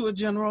out to the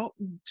general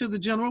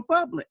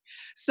public.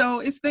 So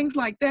it's things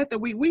like that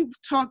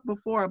we've talked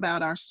before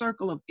about our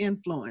circle of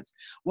influence.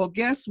 Well,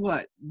 guess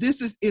what?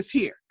 This is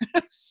here.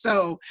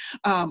 So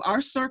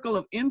our circle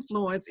of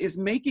influence is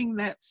making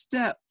that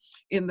step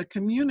in the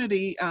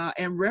community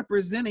and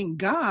representing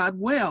God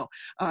well.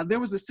 There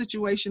was a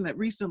situation that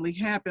recently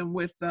happened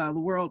with the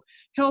World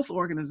Health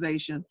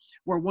Organization,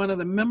 where one of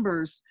the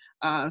members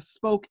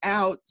spoke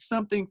out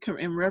something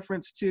in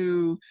reference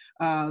to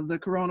the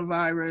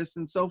coronavirus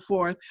and so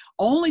forth,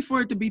 only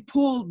for it to be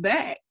pulled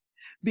back,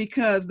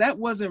 because that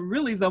wasn't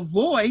really the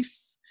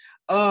voice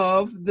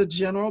of the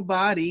general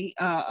body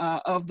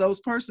of those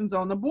persons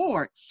on the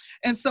board.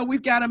 And so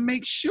we've got to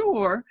make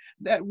sure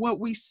that what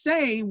we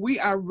say, we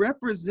are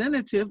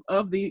representative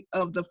of the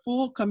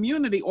full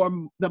community, or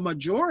the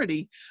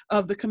majority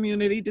of the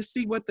community, to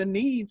see what the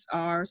needs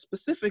are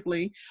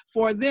specifically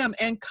for them,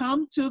 and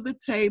come to the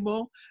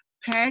table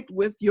packed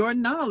with your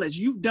knowledge.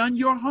 You've done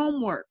your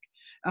homework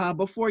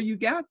before you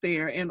got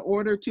there, in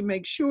order to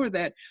make sure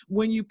that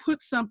when you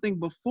put something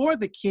before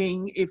the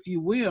king, if you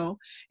will,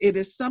 it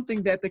is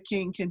something that the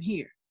king can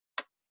hear.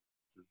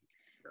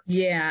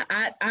 Yeah,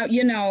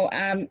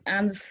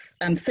 I'm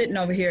sitting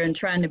over here and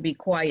trying to be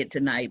quiet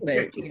tonight,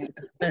 but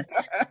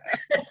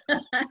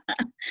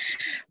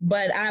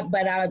I'm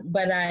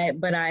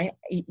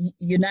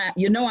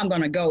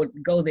going to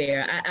go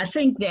there. I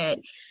think that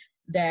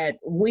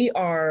we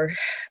are.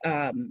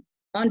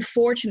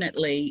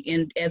 Unfortunately,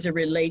 as it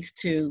relates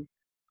to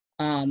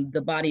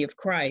the body of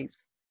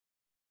Christ,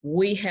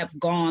 we have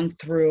gone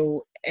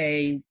through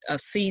a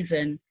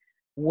season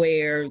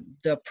where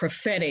the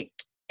prophetic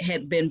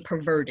had been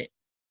perverted.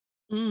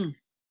 Mm.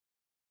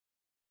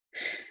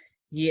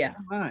 Yeah,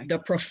 the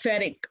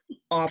prophetic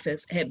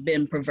office had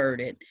been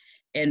perverted,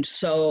 and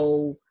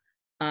so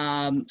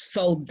there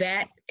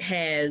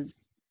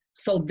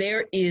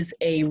is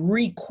a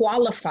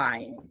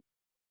requalifying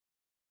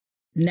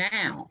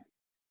now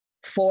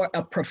for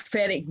a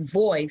prophetic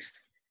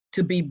voice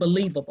to be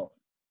believable.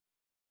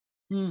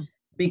 Mm.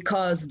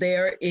 Because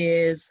there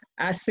is,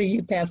 I see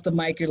you, Pastor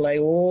Mike, you're like,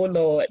 oh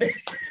Lord.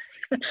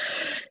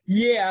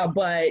 Yeah,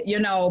 but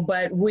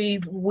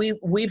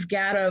we've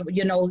got to,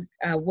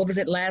 what was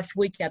it last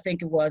week? I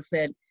think it was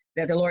that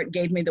the Lord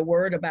gave me the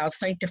word about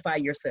sanctify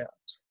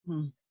yourselves.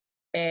 Mm.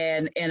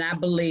 And I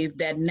believe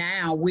that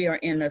now we are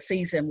in a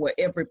season where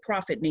every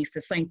prophet needs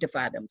to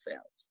sanctify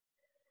themselves,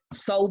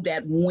 so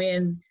that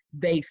when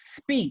they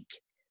speak,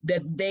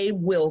 that they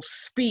will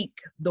speak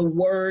the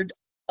word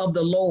of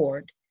the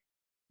Lord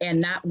and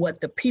not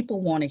what the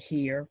people want to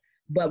hear,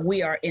 but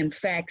we are in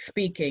fact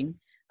speaking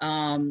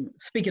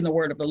the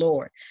word of the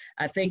Lord.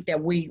 I think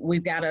that we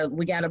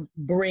gotta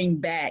bring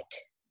back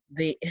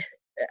the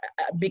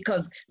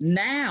because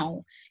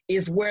now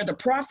is where the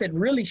prophet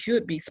really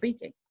should be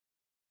speaking,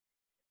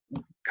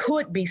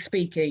 could be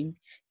speaking,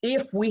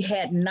 if we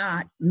had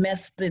not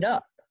messed it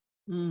up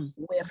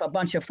with a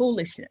bunch of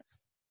foolishness.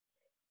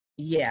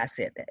 Yeah, I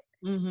said that.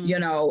 Mm-hmm. You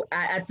know,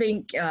 I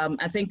think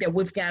that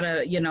we've got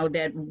to, you know,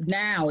 that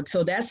now.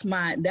 So that's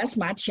my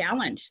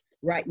challenge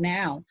right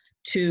now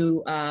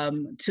to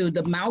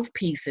the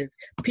mouthpieces,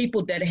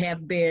 people that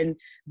have been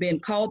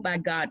called by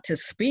God to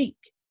speak.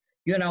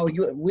 You know,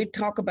 we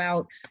talk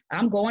about,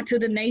 I'm going to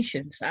the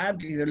nations.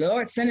 The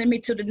Lord sending me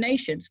to the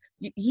nations.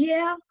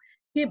 Yeah,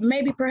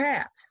 maybe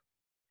perhaps.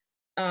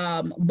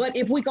 But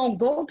if we're gonna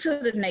go to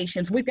the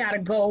nations, we got to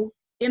go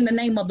in the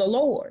name of the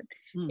Lord,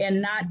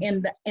 and not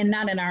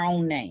in our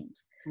own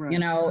names. Right. You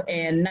know,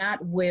 and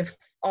not with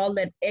all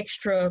that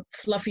extra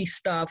fluffy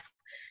stuff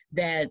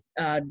that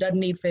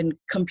doesn't even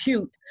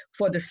compute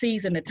for the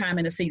season, the time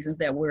and the seasons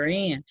that we're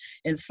in.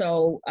 And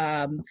so,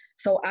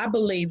 so I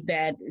believe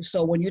that,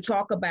 so when you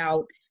talk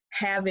about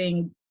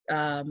having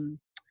that,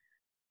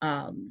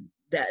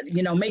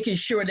 you know, making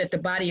sure that the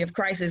body of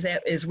Christ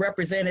is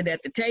represented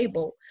at the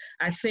table,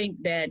 I think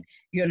that,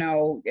 you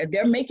know,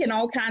 they're making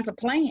all kinds of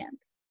plans.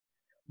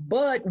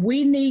 But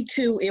we need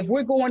to, if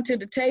we're going to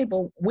the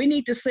table, we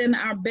need to send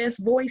our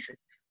best voices.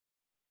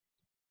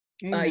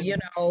 You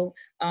know,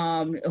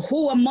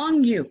 who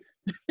among you,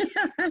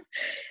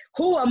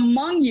 who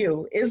among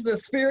you is the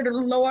Spirit of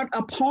the Lord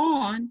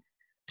upon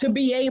to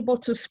be able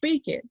to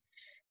speak it?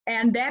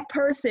 And that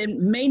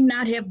person may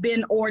not have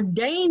been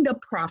ordained a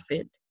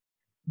prophet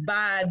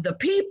by the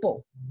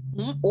people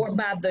or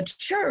by the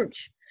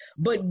church,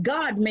 but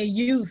God may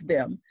use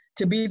them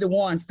to be the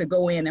ones to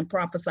go in and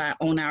prophesy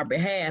on our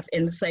behalf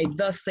and say,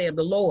 thus saith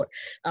the Lord.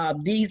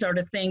 These are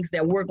the things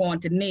that we're going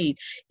to need,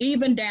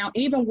 even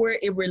where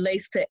it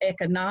relates to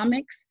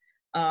economics.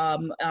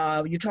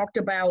 You talked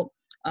about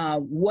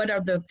what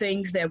are the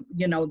things that,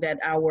 you know,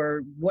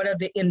 what are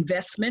the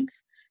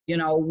investments, you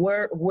know,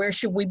 where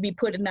should we be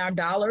putting our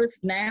dollars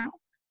now,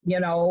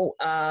 you know,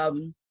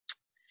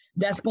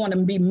 that's going to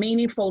be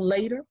meaningful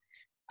later.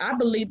 I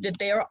believe that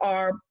there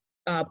are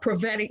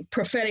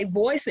prophetic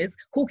voices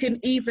who can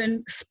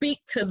even speak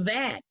to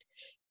that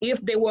if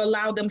they will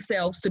allow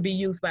themselves to be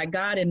used by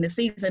God in the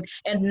season,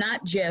 and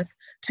not just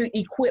to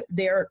equip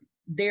their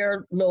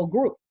little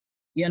group,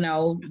 you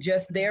know,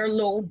 just their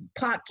little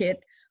pocket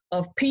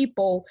of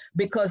people,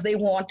 because they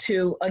want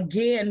to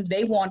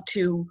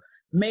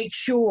make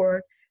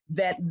sure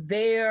that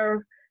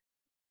their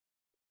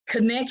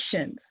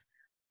connections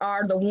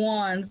are the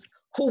ones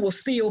who will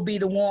still be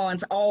the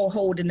ones all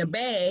holding the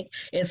bag.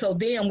 And so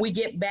then we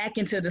get back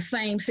into the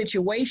same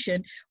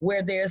situation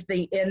where there's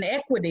the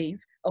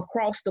inequities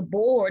across the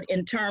board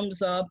in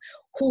terms of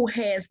who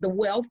has the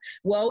wealth.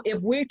 Well,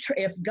 if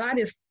God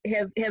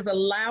has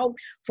allowed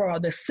for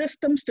the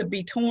systems to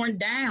be torn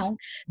down,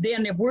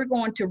 then if we're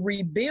going to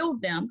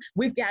rebuild them,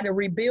 we've got to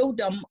rebuild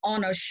them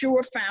on a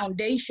sure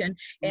foundation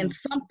and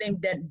something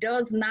that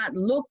does not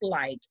look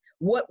like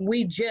what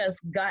we just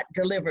got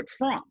delivered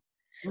from.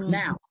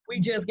 Now, we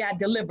just got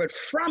delivered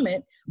from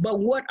it, but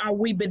what are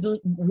we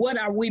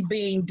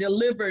being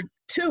delivered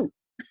to?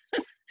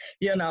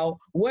 You know,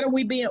 what are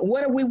we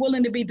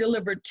willing to be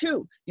delivered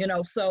to? You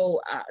know, so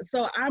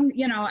I'm,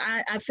 you know,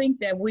 I think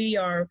that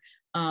we're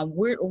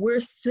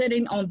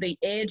sitting on the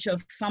edge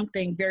of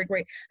something very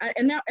great.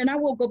 And I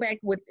will go back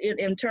with it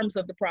in terms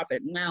of the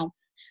prophet. Now,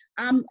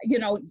 you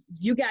know,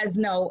 you guys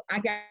know I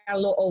got a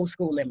little old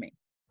school in me.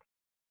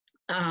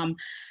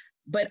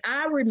 But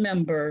I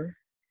remember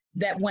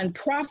that when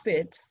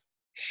prophets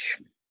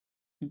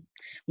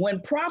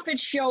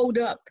showed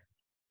up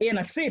in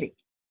a city,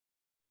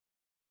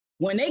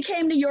 when they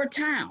came to your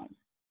town,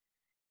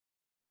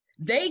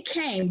 they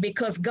came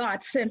because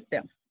God sent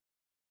them.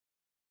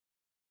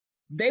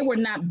 They were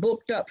not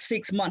booked up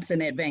 6 months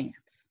in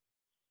advance,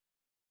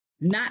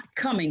 not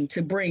coming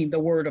to bring the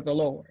word of the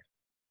Lord.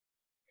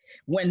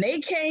 When they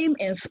came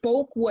and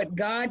spoke what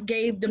God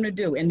gave them to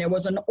do, and there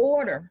was an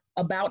order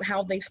about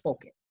how they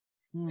spoke it.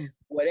 When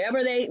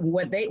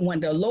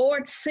the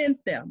Lord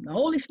sent them, the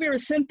Holy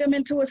Spirit sent them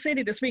into a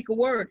city to speak a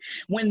word.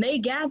 When they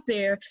got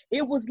there,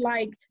 it was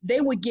like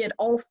they would get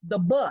off the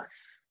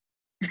bus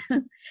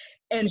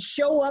and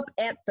show up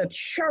at the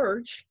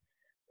church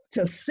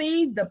to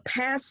see the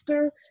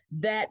pastor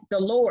that the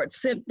Lord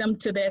sent them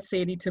to that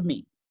city to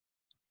meet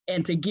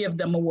and to give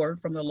them a word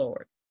from the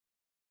Lord.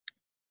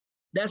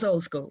 That's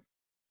old school.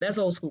 That's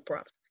old school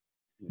prophets.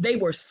 They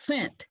were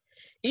sent.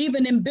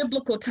 Even in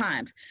biblical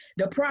times,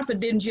 the prophet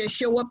didn't just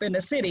show up in the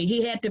city.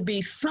 He had to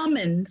be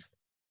summoned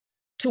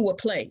to a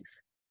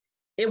place.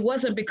 It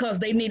wasn't because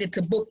they needed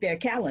to book their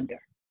calendar.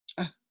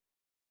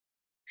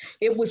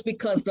 It was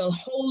because the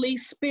Holy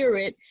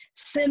Spirit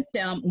sent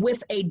them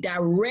with a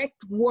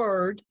direct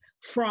word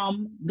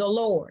from the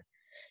Lord.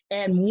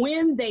 And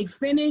when they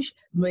finished,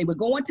 they would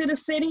go into the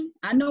city.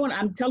 I know, and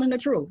I'm telling the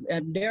truth.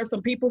 There are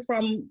some people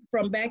from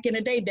back in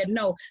the day that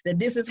know that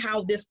this is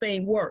how this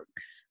thing worked.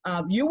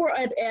 You were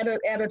at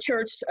a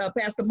church,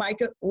 Pastor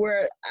Micah,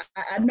 where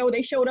I know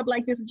they showed up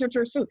like this at your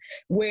church too,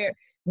 where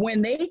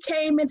when they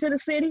came into the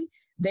city,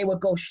 they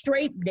would go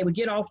straight, they would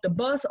get off the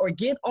bus or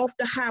get off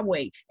the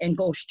highway and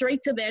go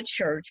straight to that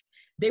church.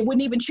 They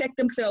wouldn't even check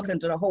themselves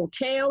into the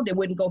hotel. They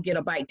wouldn't go get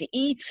a bite to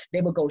eat. They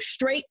would go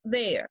straight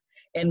there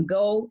and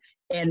go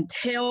and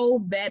tell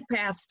that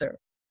pastor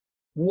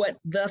what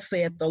thus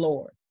saith the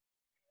Lord.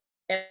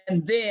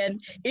 And then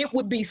it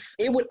would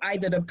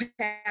either the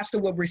pastor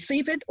would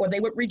receive it or they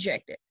would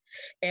reject it.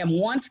 And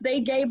once they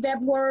gave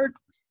that word,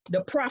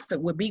 the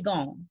prophet would be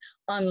gone.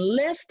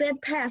 Unless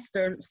that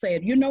pastor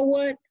said, you know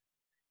what?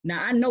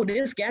 Now I know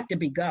this got to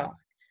be God.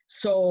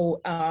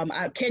 So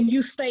can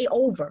you stay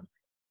over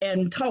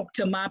and talk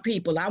to my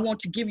people? I want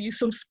to give you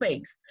some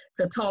space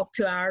to talk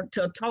to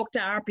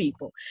our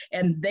people.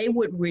 And they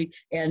would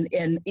and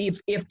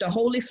if the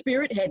Holy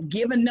Spirit had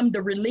given them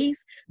the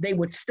release, they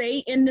would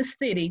stay in the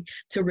city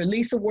to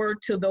release a word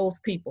to those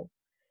people.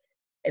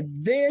 And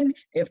then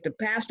if the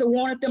pastor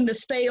wanted them to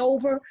stay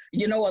over, a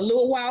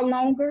little while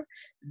longer,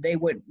 they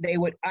would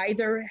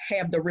either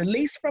have the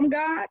release from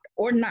God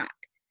or not.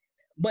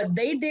 But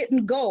they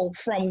didn't go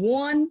from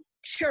one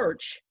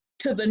church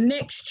to the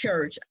next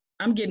church.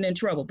 I'm getting in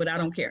trouble, but I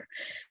don't care.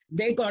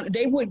 They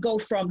wouldn't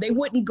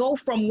go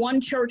from one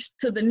church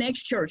to the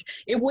next church.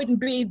 It wouldn't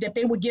be that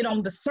they would get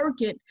on the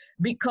circuit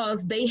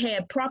because they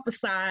had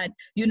prophesied,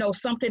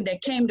 something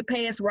that came to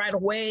pass right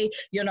away,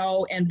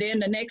 and then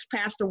the next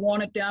pastor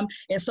wanted them.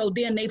 And so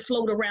then they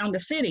float around the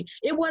city.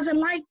 It wasn't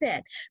like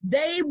that.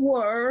 They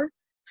were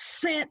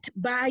sent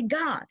by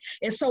God.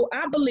 And so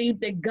I believe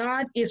that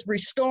God is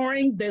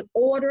restoring the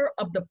order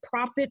of the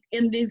prophet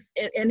in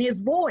his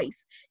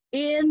voice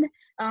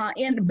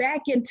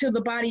back into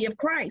the body of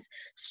Christ,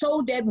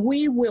 so that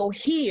we will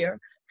hear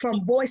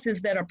from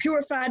voices that are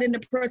purified in the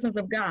presence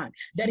of God,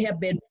 that have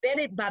been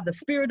vetted by the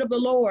Spirit of the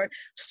Lord,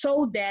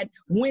 so that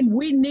when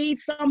we need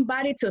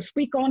somebody to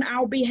speak on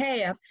our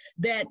behalf,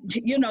 that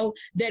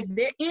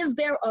is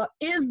there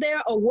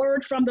a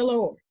word from the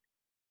Lord?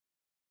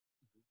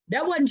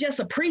 That wasn't just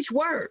a preach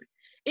word.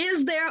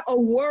 Is there a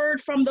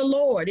word from the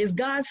Lord? Is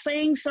God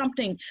saying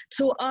something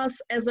to us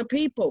as a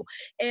people?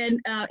 And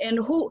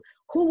who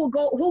will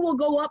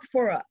go up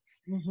for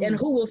us, mm-hmm. and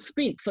who will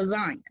speak for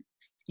Zion?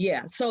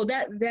 Yeah. So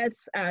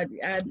that's I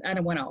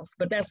don't went off,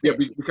 but that's it.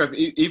 Because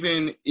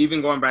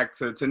even going back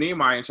to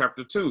Nehemiah in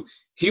chapter 2,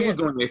 he was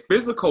doing a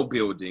physical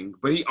building,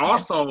 but he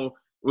also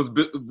was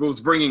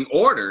bringing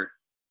order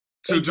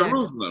to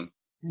Jerusalem.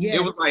 Yes.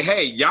 It was like,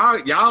 hey,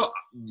 y'all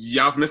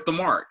missed the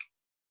mark.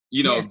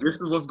 This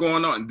is what's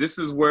going on. This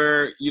is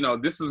where,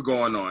 this is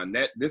going on.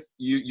 That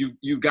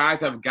you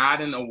guys have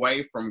gotten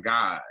away from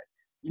God.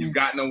 You've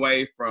gotten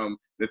away from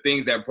the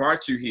things that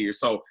brought you here.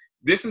 So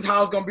this is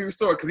how it's going to be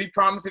restored, because he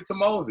promised it to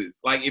Moses.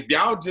 Like, if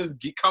y'all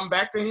just come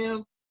back to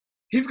him,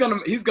 he's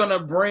gonna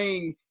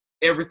bring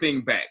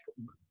everything back.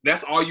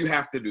 That's all you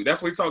have to do.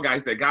 That's what he told God. He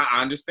said, God,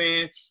 I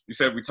understand. You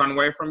said if we turn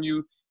away from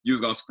you, you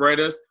was going to spread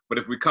us. But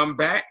if we come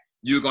back,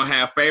 you're going to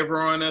have favor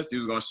on us. You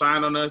was going to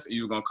shine on us.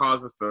 You were going to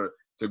cause us to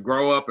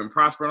grow up and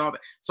prosper and all that.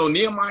 So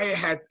Nehemiah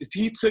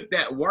he took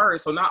that word.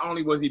 So not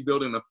only was he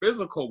building a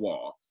physical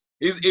wall,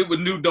 it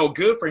would do no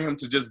good for him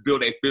to just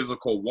build a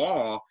physical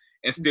wall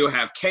and still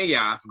have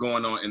chaos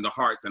going on in the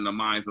hearts and the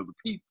minds of the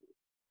people.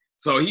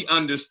 So he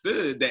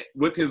understood that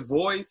with his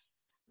voice,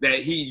 that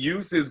he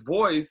used his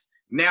voice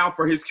now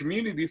for his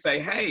community to say,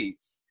 hey,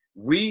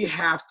 we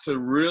have to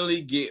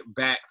really get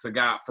back to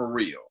God for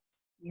real.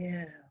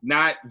 Yeah.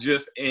 Not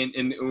just and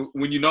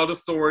when the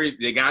story,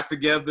 they got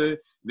together,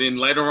 then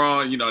later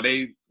on,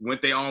 they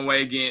went their own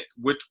way again,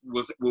 which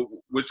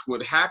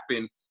would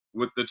happen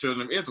with the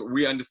children of Israel.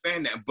 We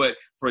understand that. But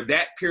for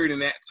that period in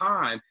that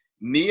time,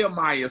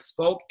 Nehemiah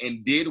spoke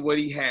and did what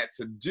he had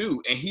to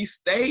do, and he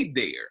stayed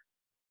there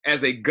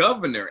as a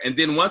governor. And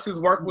then once his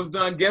work was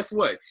done, guess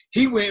what?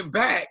 He went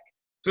back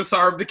to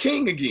serve the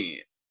king again.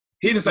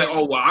 He didn't say,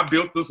 oh, well, I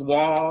built this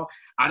wall.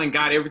 I done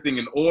got everything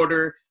in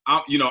order.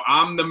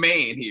 I'm the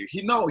man here.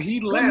 He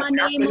left. Put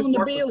my name on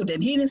the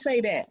building. He didn't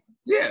say that.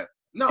 Yeah,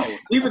 no.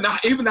 Even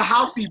the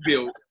house he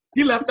built,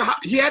 he left the house.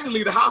 He had to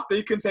leave the house there.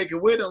 He couldn't take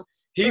it with him.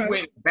 He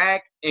went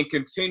back and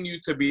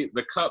continued to be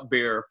the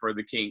cupbearer for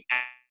the king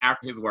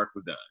after his work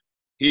was done.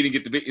 He didn't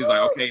get the big. He's like,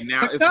 okay, now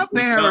it's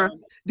cupbearer.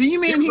 Do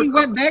you mean he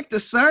went back to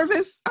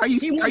service? Are you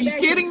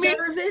kidding me?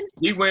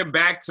 He went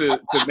back to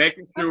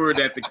making sure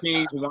that the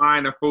king's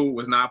wine or food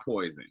was not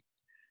poisoned.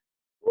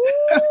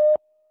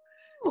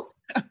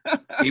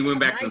 He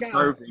went back to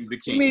serving the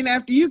king. You mean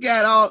after you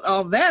got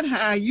all that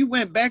high, you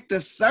went back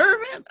to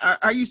serving?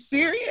 Are you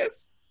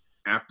serious?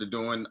 After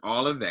doing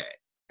all of that.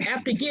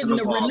 After getting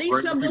the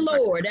release of the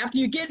Lord, after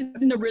you getting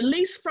the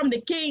release from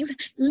the king's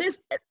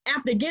list,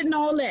 after getting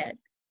all that,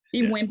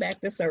 he went back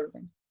to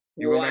serving.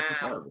 He went back to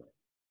serving.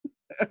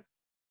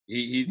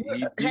 He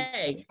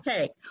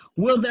Hey,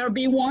 will there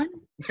be one?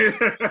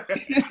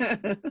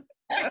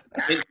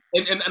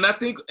 And I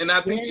think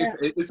Yeah.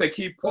 it's a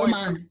key Oh point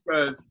my.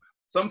 because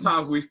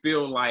sometimes we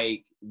feel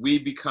like we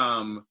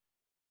become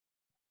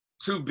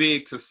too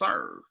big to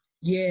serve,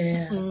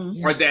 Yeah. Mhm.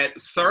 Yeah. or that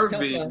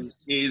serving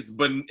us.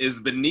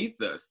 is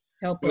beneath us.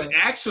 Help But us.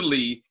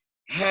 actually,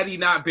 had he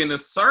not been a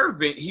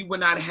servant, he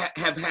would not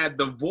have had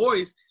the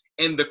voice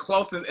and the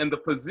closeness and the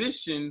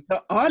position The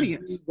to do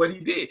audience. what he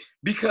did.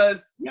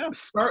 Because Yeah.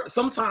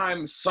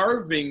 sometimes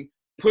serving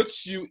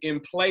puts you in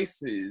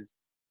places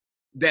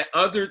that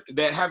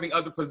having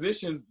other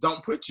positions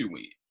don't put you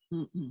in.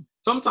 Mm-mm.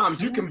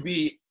 Sometimes you can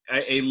be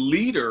a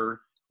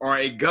leader or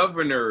a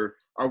governor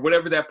or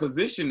whatever that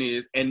position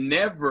is and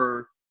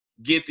never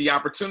get the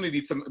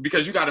opportunity to,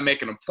 because you got to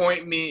make an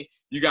appointment.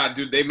 You got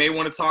to do, they may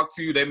want to talk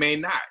to you, they may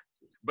not.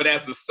 But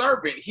as the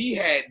servant, he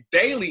had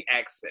daily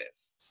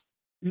access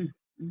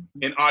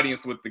and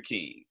audience with the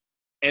king.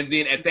 And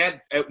then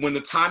when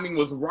the timing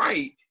was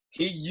right,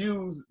 he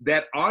used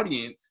that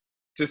audience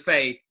to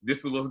say,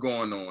 this is what's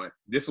going on.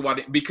 This is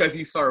what, because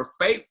he served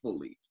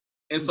faithfully.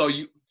 And so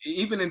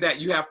even in that,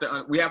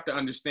 we have to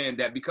understand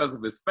that because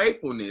of his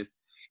faithfulness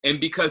and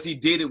because he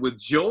did it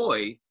with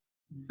joy,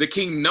 the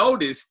king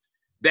noticed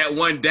that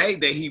one day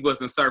that he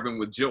wasn't serving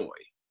with joy.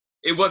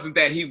 It wasn't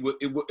that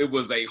it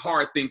was a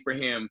hard thing for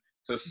him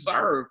to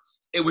serve.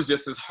 It was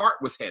just his heart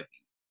was heavy.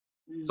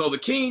 So the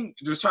king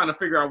was trying to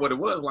figure out what it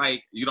was.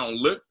 Like, you don't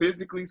look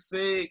physically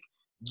sick.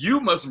 You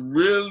must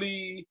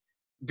really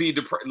be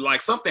depressed.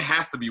 Like, something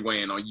has to be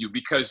weighing on you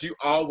because you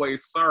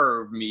always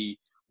serve me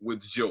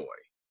with joy.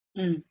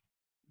 And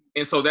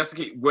so that's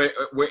the key.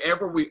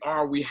 Wherever we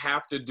are, we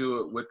have to do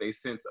it with a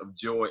sense of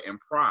joy and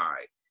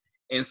pride.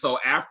 And so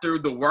after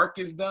the work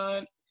is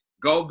done,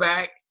 go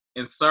back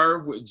and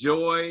serve with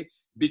joy,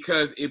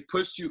 because it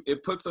puts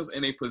us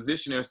in a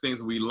position. There's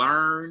things we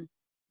learn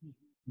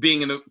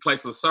being in a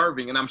place of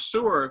serving. And I'm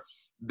sure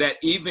that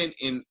even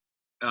in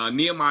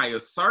Nehemiah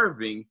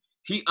serving,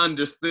 he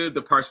understood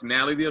the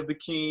personality of the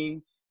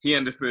king. He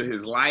understood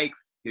his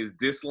likes, his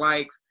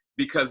dislikes,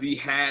 because he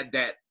had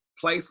that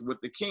place with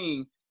the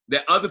king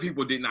that other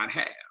people did not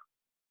have.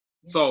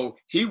 So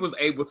he was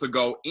able to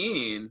go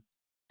in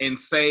and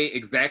say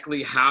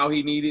exactly how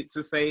he needed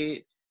to say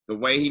it, the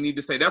way he needed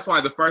to say it. That's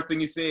why the first thing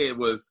he said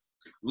was,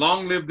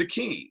 "Long live the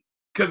king,"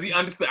 because he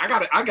understood.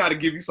 I gotta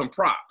give you some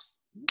props.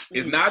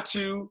 It's not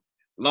you.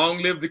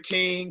 Long live the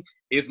king.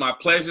 It's my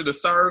pleasure to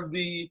serve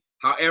thee.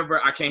 However,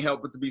 I can't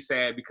help but to be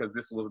sad because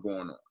this is what's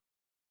going on.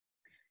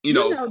 You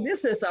know,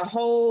 This is a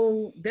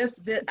whole,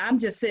 I'm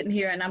just sitting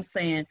here and I'm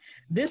saying,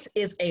 this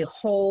is a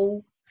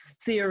whole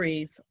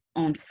series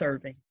on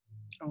serving.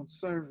 On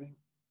serving.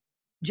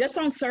 Just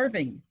on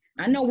serving.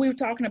 I know we were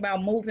talking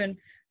about moving.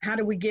 How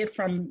do we get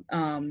from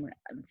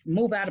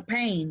move out of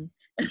pain?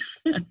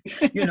 How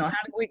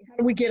do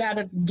we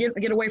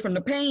get away from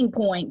the pain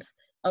points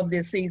of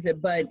this season?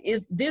 But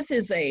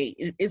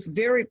it's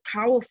very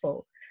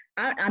powerful.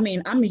 I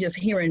mean, I'm just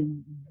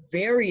hearing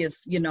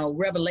various,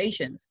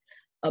 revelations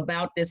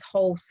about this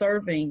whole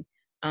serving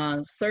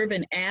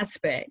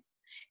aspect,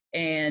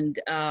 and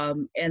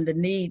the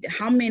need.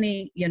 How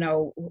many,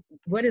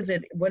 what is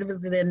it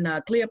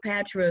in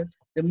Cleopatra,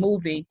 the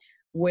movie,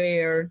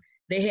 where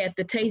they had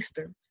the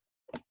tasters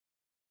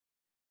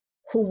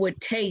who would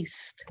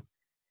taste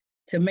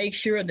to make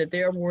sure that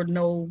there were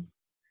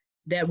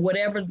that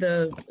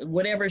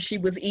whatever she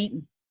was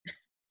eating,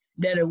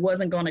 that it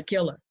wasn't going to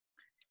kill her.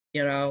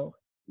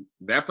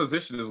 That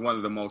position is one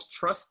of the most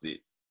trusted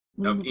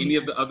of any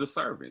of the other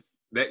servants.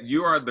 That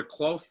you are the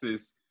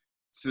closest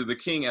to the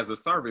king as a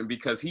servant,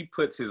 because he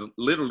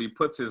literally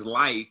puts his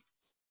life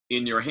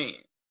in your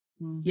hand.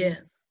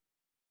 Yes.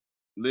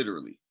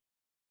 Literally.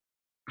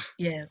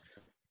 Yes.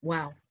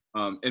 Wow.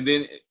 And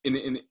then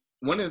in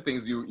one of the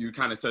things you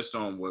kind of touched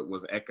on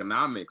was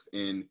economics.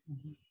 And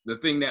the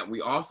thing that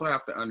we also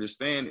have to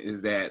understand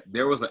is that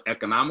there was an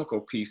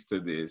economical piece to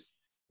this,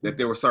 that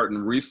there were certain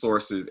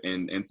resources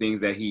and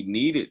things that he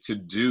needed to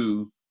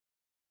do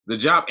the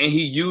job. And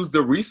he used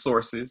the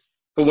resources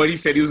for what he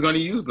said he was going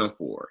to use them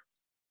for.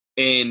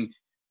 And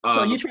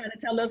so you're trying to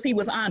tell us he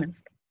was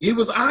honest? He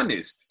was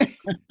honest.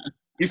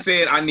 He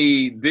said, I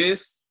need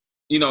this.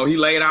 He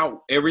laid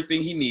out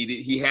everything he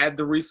needed. He had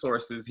the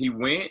resources. He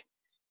went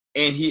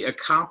and he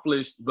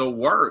accomplished the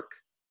work.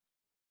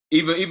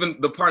 Even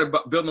the part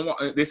about building the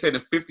wall, they said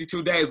in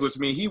 52 days, which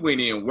means he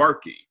went in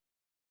working.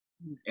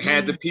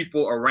 Had the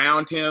people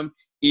around him.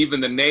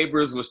 Even the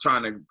neighbors was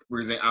trying to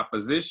present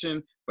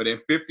opposition. But in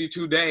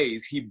 52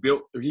 days, he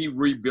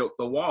rebuilt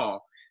the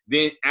wall.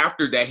 Then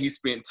after that, he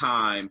spent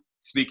time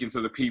speaking to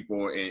the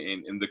people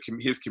and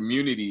his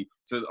community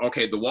to,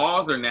 okay, the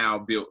walls are now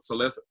built, so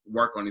let's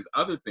work on these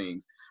other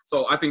things.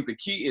 So I think the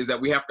key is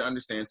that we have to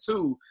understand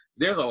too,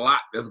 there's a lot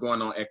that's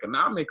going on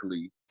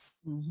economically.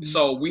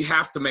 So we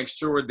have to make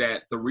sure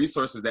that the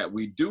resources that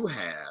we do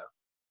have,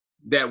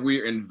 that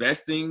we're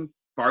investing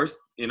first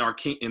in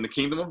the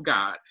kingdom of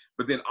God,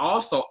 but then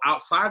also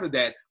outside of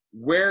that,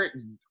 where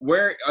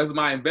is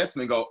my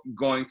investment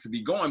going to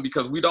be going?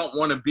 Because we don't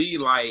want to be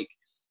like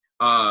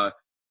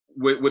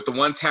with the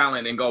one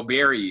talent and go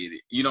bury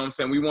it. You know what I'm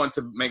saying? We want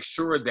to make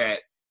sure that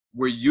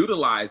we're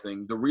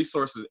utilizing the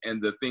resources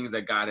and the things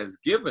that God has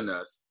given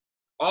us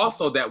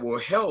also that will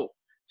help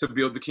to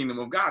build the kingdom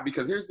of God.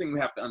 Because here's the thing we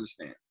have to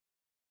understand,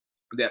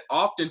 that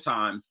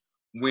oftentimes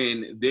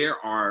when there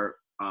are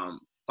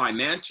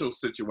financial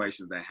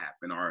situations that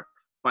happen, or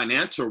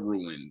financial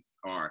ruins,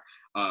 or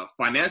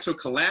financial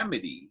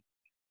calamity,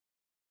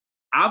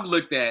 I've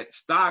looked at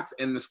stocks,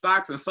 and the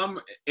stocks in some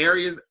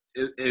areas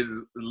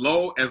is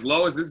low as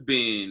it's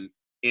been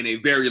in a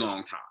very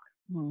long time.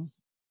 Mm-hmm.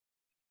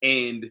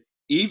 And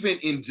even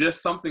in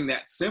just something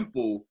that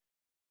simple,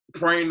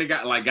 praying to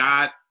God, like,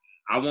 God,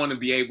 I want to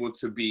be able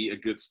to be a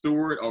good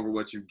steward over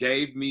what you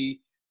gave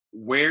me.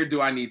 Where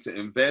do I need to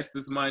invest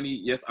this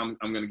money? Yes, I'm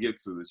going to give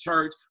it to the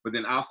church, but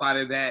then outside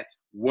of that,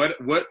 what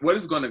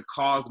is going to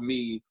cause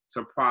me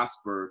to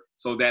prosper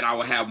so that I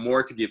will have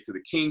more to give to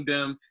the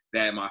kingdom,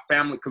 that my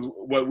family, because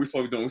what we're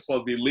supposed to be doing, we're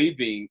supposed to be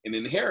leaving an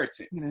inheritance.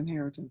 And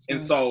right.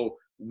 So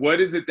what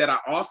is it that I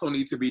also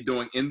need to be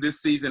doing in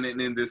this season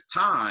and in this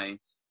time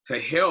to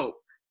help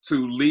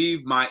to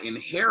leave my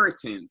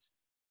inheritance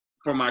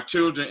for my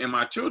children and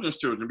my children's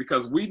children?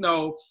 Because we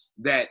know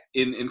that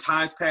in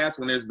times past,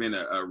 when there's been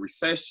a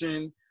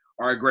recession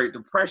or a Great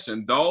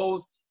Depression,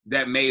 those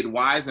that made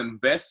wise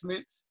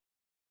investments,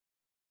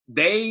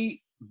 they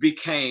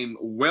became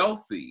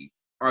wealthy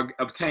or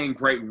obtained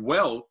great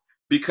wealth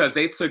because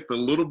they took the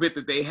little bit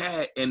that they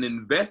had and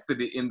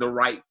invested it in the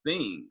right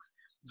things.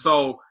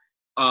 So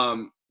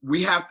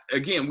we have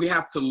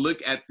to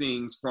look at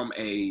things from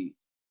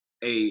we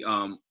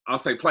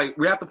have to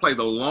play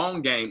the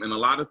long game in a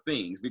lot of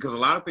things, because a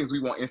lot of things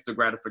we want instant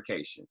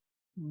gratification.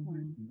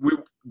 Mm-hmm.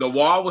 The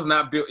wall was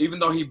not built, even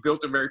though he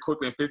built it very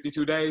quickly in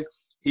 52 days,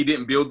 he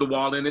didn't build the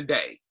wall in a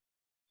day.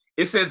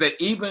 It says that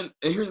even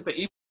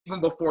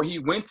before he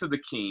went to the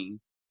king,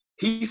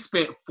 he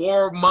spent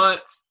 4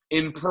 months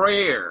in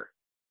prayer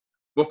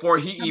before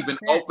he even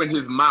opened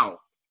his mouth.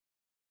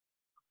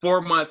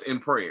 4 months in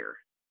prayer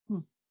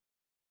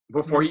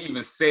before he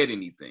even said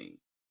anything.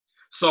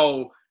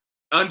 So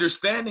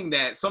understanding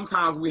that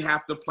sometimes we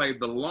have to play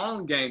the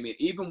long game, and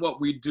even what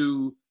we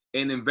do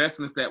in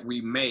investments that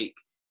we make,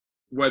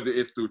 whether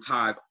it's through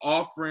tithes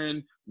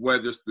offering,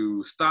 whether it's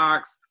through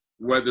stocks,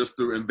 whether it's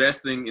through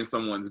investing in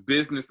someone's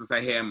business to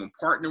say, hey, I'm going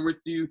to partner with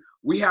you.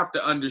 We have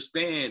to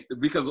understand,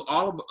 because a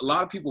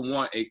lot of people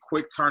want a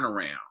quick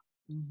turnaround.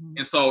 Mm-hmm.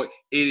 And so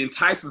it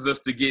entices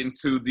us to get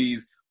into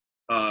these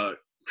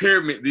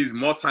these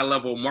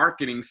multi-level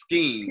marketing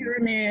schemes.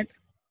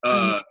 Pyramids.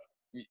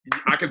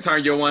 I can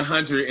turn your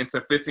 100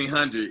 into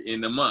 1,500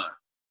 in a month.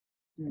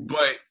 Mm-hmm.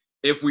 But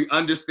if we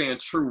understand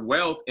true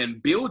wealth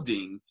and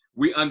building,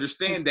 we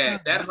understand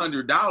that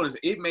 $100,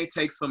 it may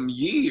take some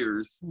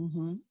years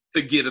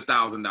to get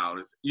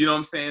 $1,000. You know what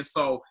I'm saying?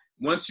 So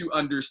once you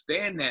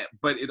understand that,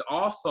 but it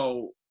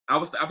also,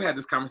 I've had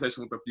this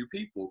conversation with a few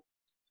people,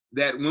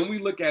 that when we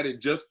look at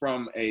it just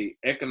from a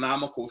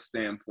economical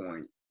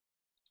standpoint,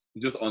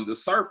 just on the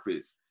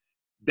surface,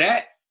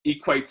 that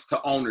equates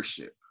to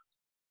ownership.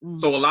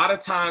 So a lot of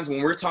times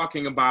when we're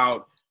talking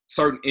about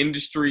certain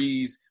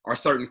industries or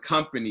certain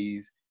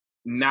companies,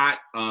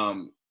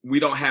 we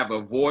don't have a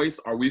voice,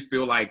 or we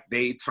feel like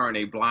they turn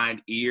a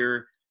blind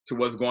ear to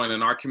what's going on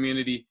in our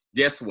community.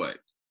 Guess what?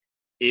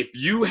 If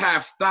you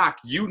have stock,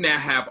 you now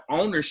have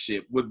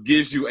ownership, which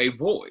gives you a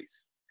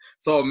voice.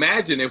 So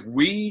imagine if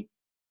we,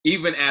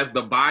 even as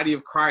the body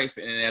of Christ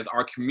and as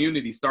our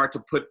community, start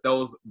to put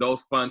those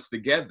funds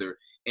together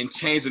and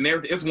change the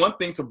narrative. It's one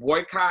thing to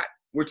boycott,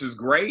 which is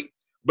great,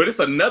 but it's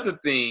another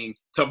thing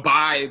to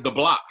buy the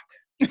block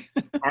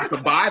or to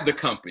buy the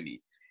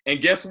company. And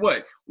guess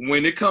what?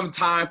 When it comes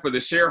time for the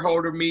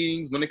shareholder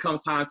meetings, when it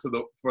comes time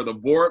for the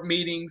board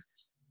meetings,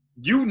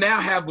 you now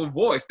have a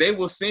voice. They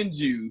will send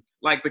you,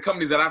 like the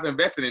companies that I've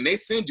invested in, they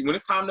send you, when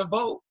it's time to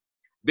vote,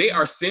 they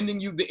are sending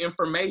you the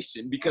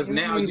information, because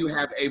now you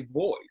have a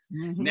voice.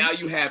 Mm-hmm. Now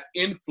you have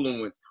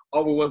influence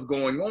over what's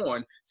going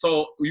on.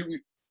 So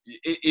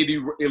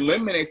it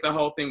eliminates the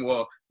whole thing.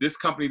 Well, this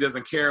company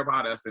doesn't care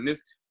about us, and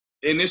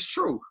it's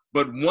true.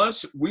 But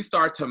once we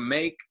start to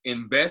make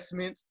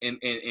investments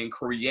and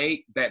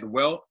create that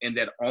wealth and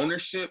that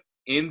ownership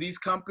in these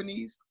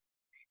companies,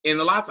 and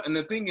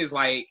the thing is,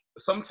 like,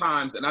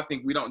 sometimes, and I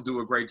think we don't do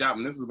a great job,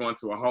 and this is going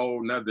to a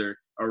whole nother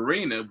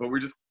arena, but we're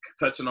just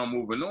touching on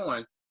moving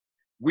on.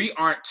 We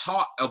aren't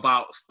taught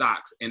about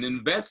stocks and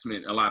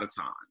investment a lot of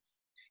times.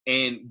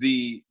 And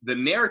the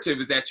narrative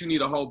is that you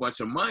need a whole bunch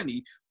of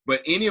money,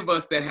 but any of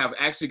us that have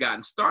actually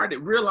gotten started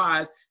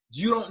realize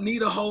you don't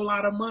need a whole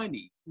lot of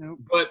money. Nope.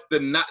 But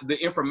the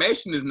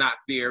information is not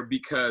there,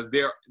 because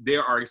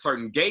there are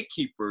certain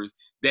gatekeepers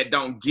that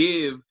don't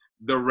give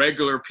the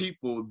regular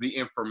people the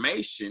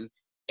information,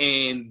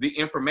 and the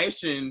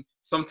information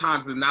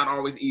sometimes is not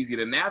always easy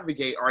to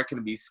navigate, or it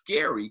can be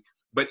scary.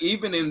 But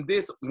even in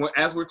this,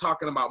 as we're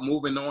talking about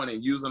moving on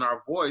and using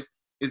our voice,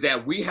 is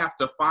that we have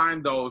to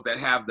find those that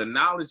have the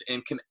knowledge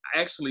and can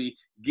actually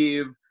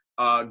give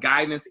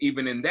guidance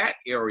even in that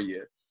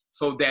area,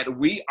 so that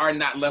we are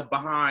not left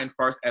behind,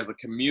 first as a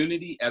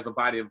community, as a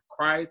body of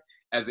Christ,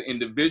 as an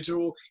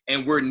individual,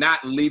 and we're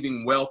not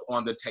leaving wealth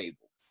on the table.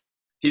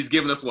 He's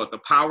given us what? The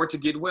power to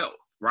get wealth,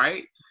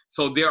 right?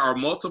 So there are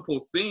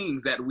multiple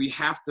things that we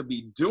have to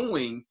be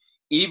doing,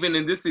 even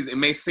in this season. It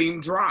may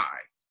seem dry.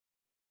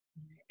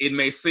 It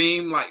may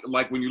seem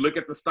like when you look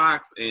at the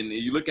stocks and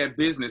you look at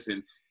business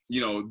and,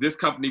 this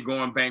company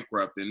going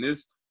bankrupt and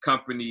this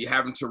company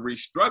having to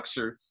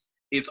restructure,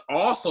 it's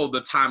also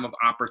the time of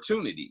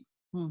opportunity.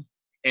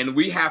 And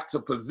we have to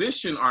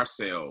position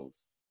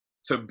ourselves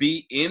to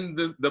be in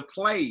the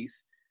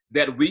place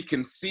that we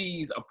can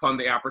seize upon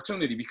the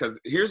opportunity, because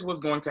here's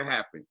what's going to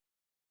happen.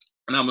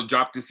 And I'm going to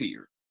drop this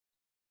here.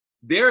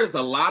 There is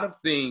a lot of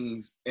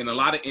things in a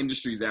lot of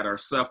industries that are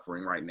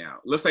suffering right now.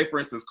 Let's say, for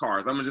instance,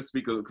 cars. I'm going to just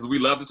speak because we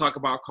love to talk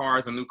about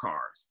cars and new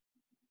cars.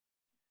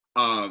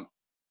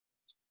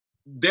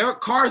 Their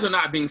cars are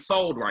not being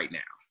sold right now.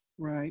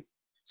 Right.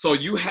 So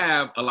you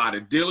have a lot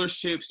of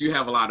dealerships, you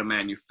have a lot of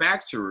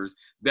manufacturers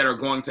that are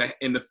going to,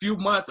 in a few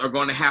months, are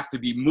going to have to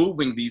be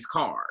moving these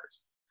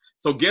cars.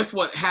 So guess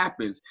what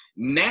happens?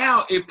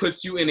 Now it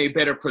puts you in a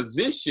better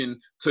position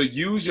to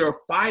use your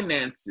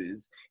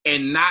finances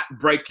and not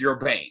break your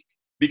bank,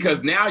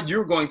 because now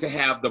you're going to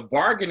have the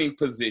bargaining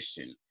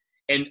position,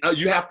 and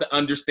you have to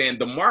understand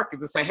the market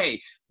to say,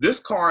 hey, this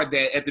car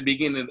that at the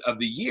beginning of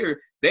the year,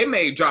 they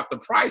may drop the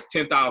price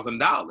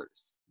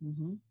 $10,000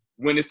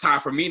 when it's time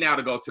for me now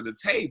to go to the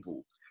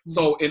table.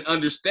 So in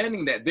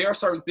understanding that there are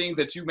certain things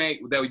that you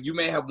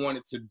may have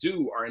wanted to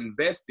do or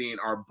invest in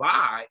or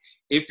buy,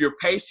 if you're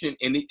patient,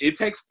 and it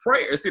takes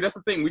prayer. See, that's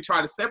the thing. We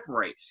try to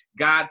separate.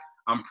 God,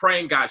 I'm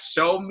praying, God,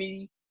 show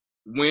me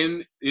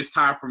when it's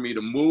time for me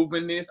to move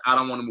in this. I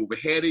don't want to move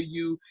ahead of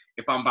you.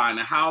 If I'm buying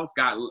a house,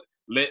 God,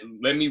 let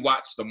me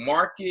watch the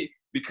market,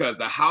 because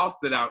the house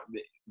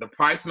the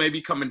price may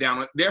be coming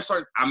down.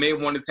 I may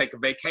want to take a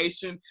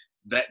vacation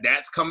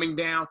that's coming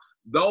down.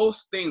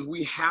 Those things,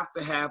 we have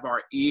to have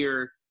our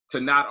ear to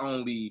not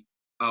only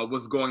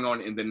what's going on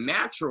in the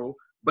natural,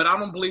 but I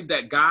don't believe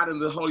that God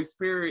and the Holy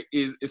Spirit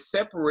is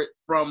separate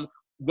from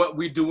what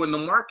we do in the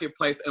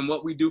marketplace and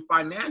what we do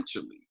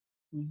financially.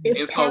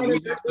 It's part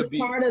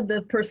of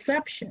the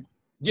perception.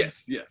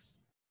 Yes.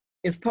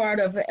 It's part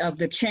of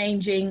the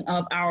changing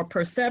of our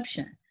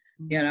perception,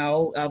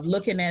 of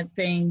looking at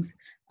things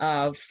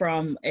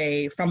from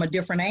a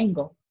different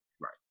angle.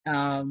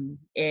 And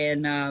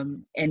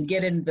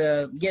getting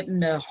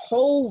the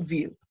whole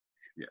view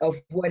of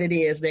what it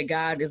is that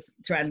God is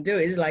trying to do.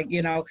 It's like,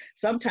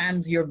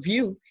 sometimes your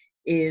view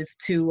is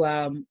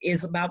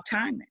about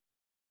timing,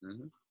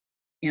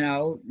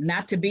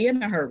 not to be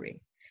in a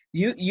hurry.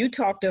 You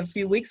talked a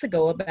few weeks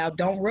ago about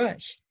don't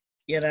rush,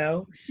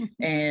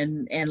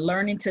 and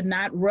learning to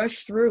not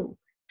rush through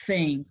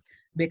things,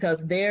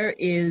 because there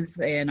is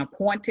an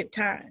appointed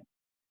time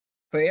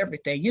for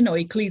everything.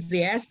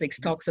 Ecclesiastes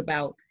talks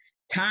about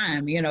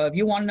time. If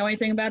you want to know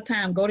anything about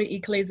time, go to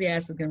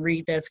Ecclesiastes and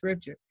read that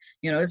scripture.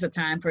 It's a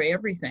time for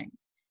everything.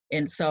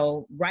 And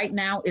so right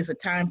now is a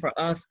time for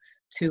us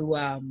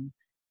to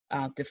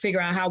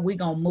figure out how we're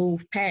going to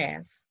move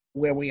past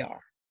where we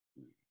are,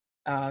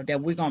 that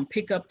we're going to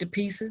pick up the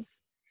pieces,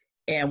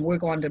 and we're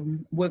going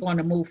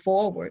to move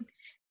forward,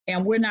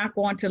 and we're not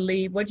going to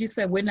leave. What you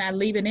said, we're not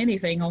leaving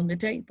anything on the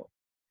table.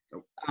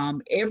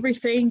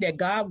 Everything that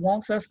God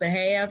wants us to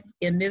have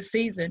in this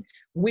season,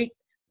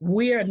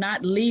 we are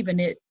not leaving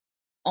it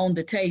on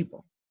the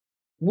table.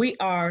 We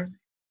are,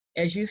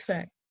 as you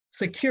say,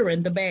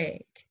 securing the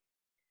bag.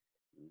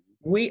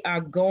 We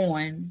are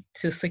going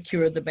to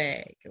secure the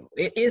bag.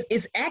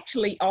 It's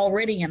actually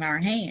already in our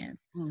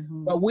hands,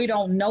 but we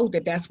don't know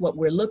that that's what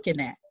we're looking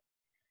at.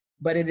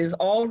 But it is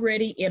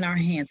already in our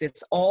hands.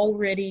 It's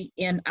already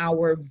in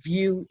our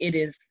view. It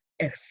is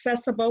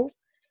accessible.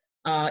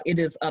 It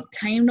is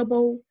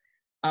obtainable.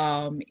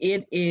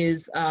 It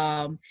is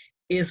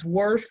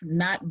worth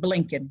not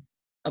blinking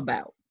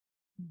about.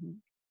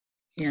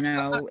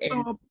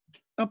 So,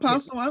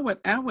 Apostle, I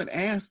would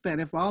ask that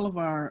if all of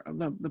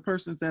the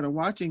persons that are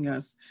watching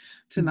us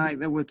tonight,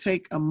 that would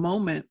take a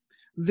moment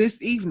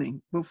this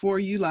evening before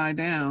you lie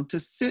down to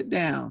sit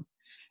down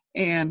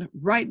and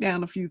write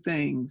down a few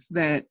things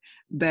that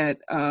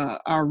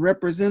are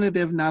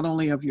representative not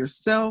only of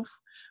yourself,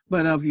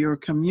 but of your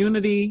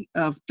community,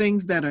 of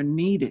things that are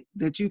needed,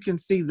 that you can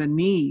see the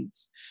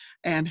needs,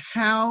 and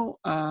how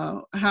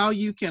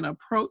you can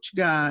approach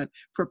God,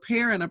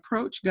 prepare and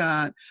approach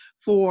God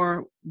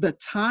for the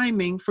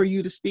timing for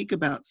you to speak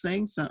about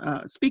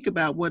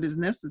what is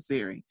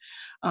necessary,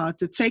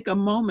 to take a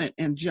moment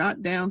and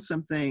jot down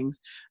some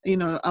things.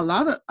 A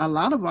lot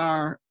of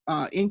our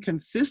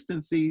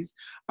inconsistencies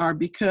are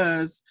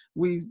because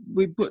we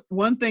put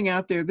one thing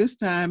out there this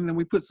time, and then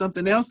we put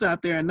something else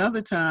out there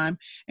another time,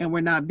 and we're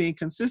not being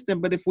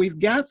consistent. But if we've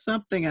got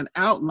something, an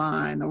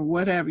outline or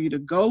what have you to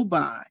go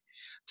by,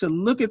 to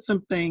look at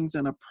some things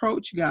and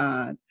approach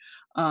God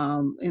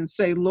and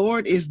say,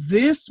 Lord, is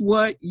this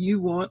what you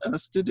want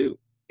us to do?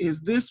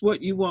 Is this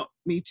what you want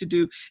me to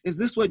do? Is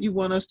this what you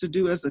want us to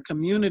do as a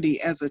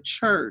community, as a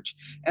church,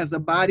 as a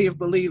body of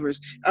believers?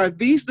 Are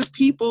these the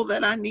people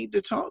that I need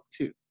to talk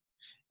to?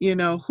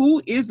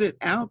 Who is it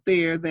out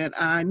there that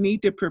I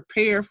need to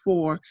prepare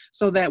for,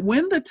 so that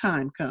when the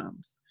time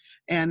comes,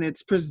 and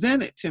it's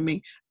presented to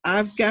me,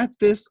 I've got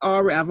this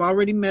already. I've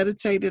already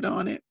meditated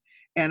on it,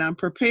 and I'm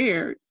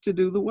prepared to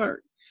do the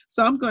work.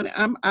 So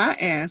I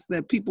ask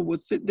that people would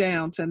sit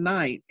down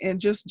tonight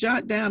and just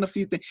jot down a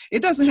few things.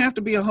 It doesn't have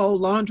to be a whole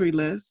laundry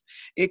list.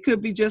 It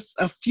could be just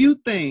a few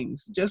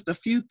things,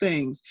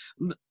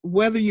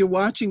 whether you're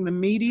watching the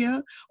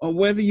media or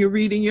whether you're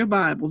reading your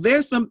Bible.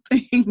 There's some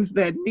things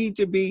that need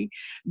to be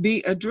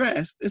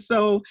addressed.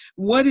 So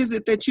what is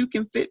it that you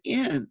can fit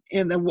in?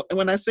 And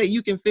when I say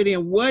you can fit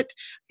in, what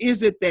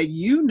is it that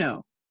you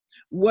know?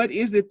 What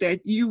is it that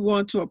you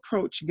want to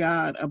approach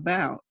God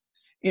about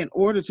in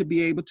order to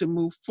be able to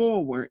move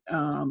forward?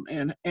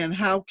 And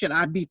how can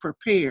I be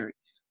prepared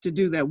to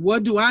do that?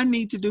 What do I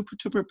need to do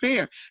to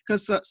prepare?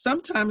 Because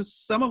sometimes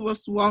some of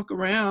us walk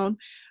around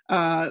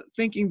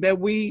thinking that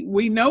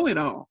we know it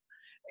all,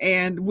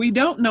 and we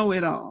don't know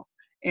it all.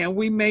 And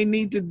we may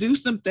need to do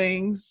some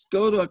things,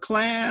 go to a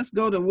class,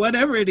 go to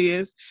whatever it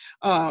is,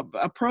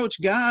 approach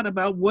God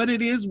about what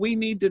it is we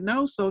need to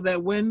know, so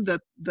that when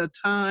the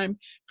time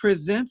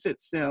presents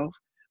itself,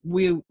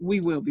 we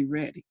will be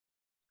ready.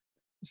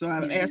 So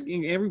I'm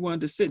asking everyone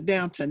to sit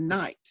down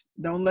tonight.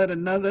 Don't let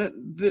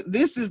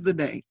this is the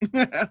day.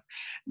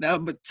 No,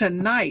 but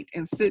tonight,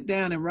 and sit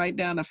down and write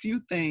down a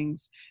few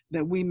things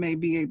that we may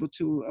be able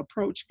to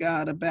approach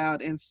God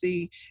about and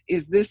see,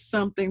 is this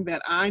something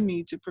that I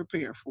need to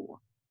prepare for?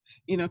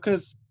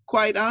 Because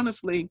quite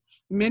honestly,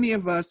 many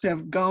of us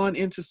have gone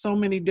into so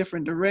many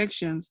different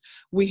directions.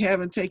 We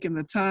haven't taken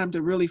the time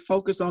to really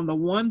focus on the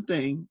one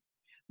thing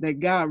that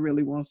God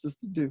really wants us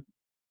to do.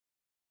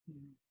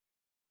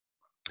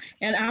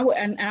 And I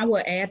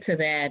will add to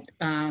that,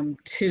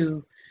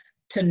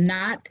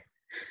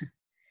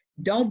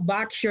 don't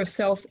box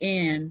yourself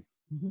in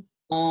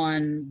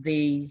on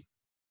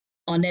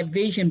that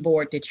vision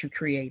board that you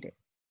created.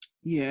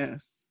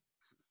 Yes.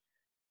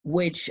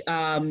 Which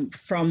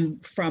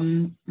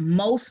from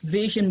most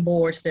vision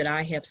boards that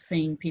I have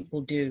seen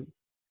people do,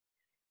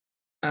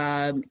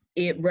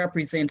 it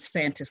represents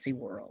fantasy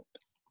world,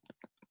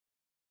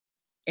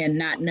 and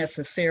not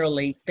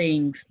necessarily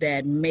things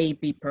that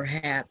maybe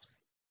perhaps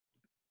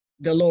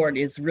the Lord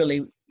is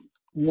really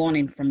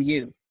wanting from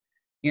you.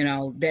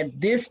 That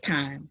this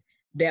time,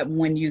 that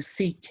when you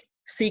seek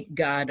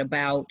God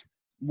about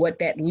what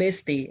that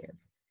list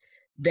is,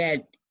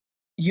 that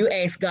you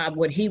ask God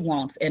what he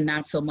wants and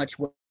not so much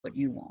what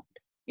you want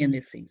in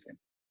this season.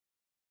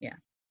 Yeah.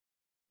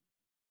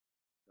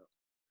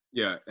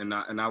 Yeah. And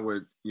I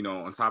would,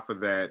 on top of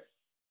that,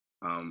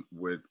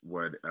 with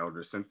what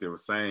Elder Cynthia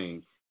was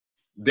saying,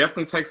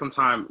 definitely take some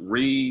time,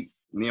 read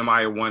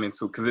Nehemiah 1 and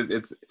 2, because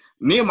it's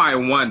Nehemiah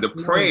 1, the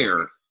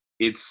prayer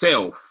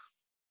itself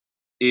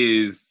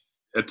is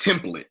a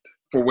template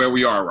for where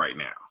we are right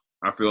now.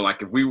 I feel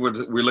like if we're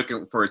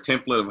looking for a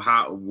template of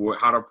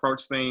how to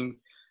approach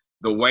things,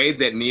 the way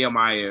that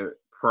Nehemiah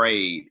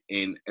prayed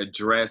and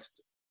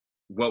addressed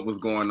what was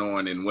going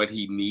on and what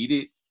he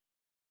needed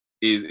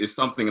is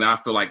something that I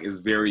feel like is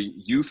very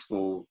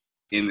useful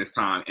in this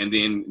time. And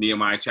then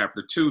Nehemiah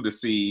chapter 2, to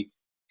see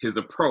his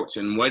approach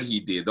and what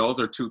he did. Those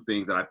are two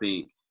things that I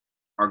think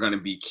are going to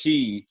be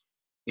key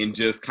in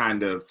just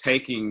kind of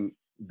taking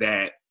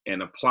that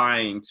and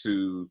applying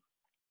to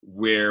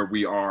where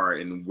we are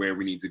and where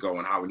we need to go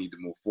and how we need to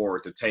move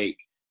forward, to take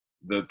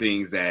the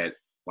things that,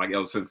 like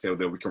Elder said,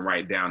 that we can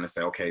write down and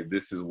say, okay,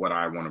 this is what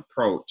I want to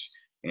approach,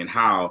 and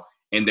how.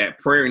 And that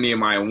prayer in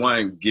Nehemiah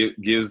 1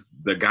 gives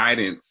the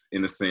guidance,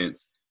 in a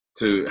sense,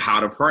 to how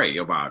to pray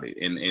about it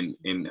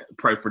and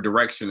pray for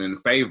direction and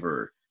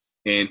favor,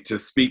 and to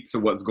speak to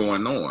what's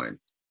going on,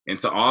 and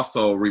to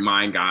also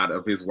remind God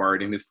of his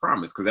word and his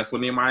promise, because that's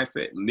what Nehemiah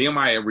said.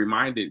 Nehemiah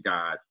reminded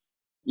God,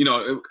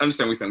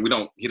 understand what we're saying. We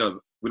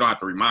don't have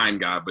to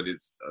remind God, but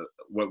it's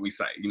what we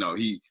say.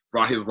 He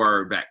brought his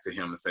word back to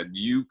him and said,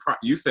 you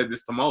said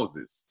this to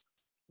Moses.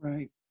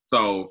 Right.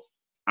 So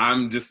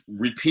I'm just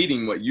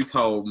repeating what you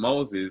told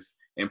Moses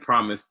and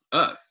promised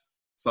us.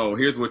 So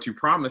here's what you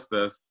promised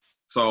us.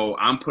 So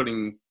I'm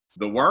putting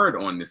the word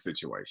on this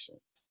situation.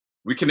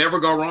 We can never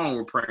go wrong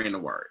with praying the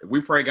word. If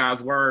we pray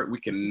God's word, we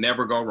can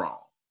never go wrong.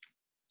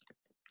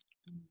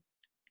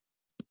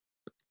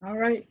 All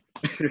right.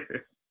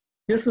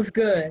 This is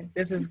good.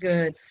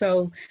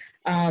 So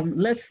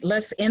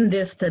let's end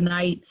this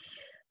tonight.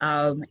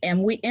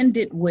 And we end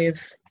it with,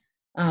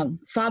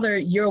 Father,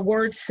 your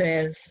word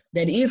says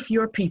that if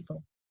your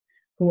people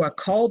who are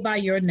called by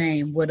your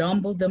name would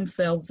humble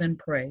themselves and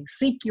pray,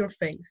 seek your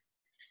face,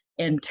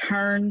 and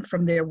turn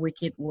from their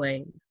wicked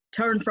ways,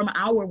 turn from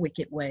our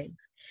wicked ways,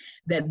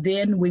 that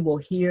then we will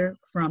hear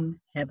from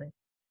heaven.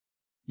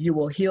 You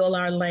will heal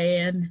our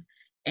land,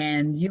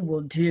 and you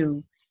will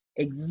do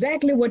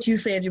exactly what you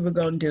said you were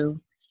going to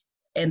do.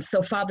 And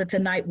so, Father,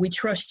 tonight we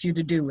trust you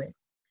to do it.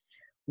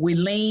 We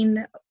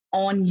lean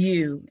on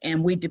you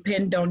and we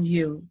depend on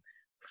you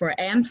for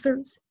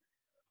answers,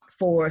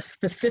 for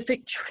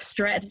specific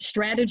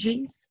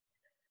strategies,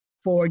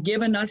 for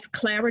giving us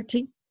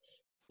clarity,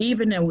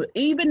 even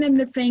in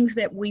the things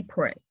that we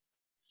pray,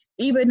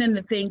 even in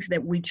the things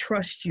that we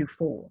trust you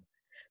for.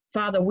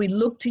 Father, we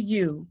look to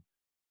you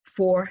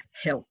for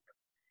help.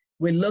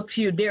 We look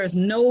to you. There is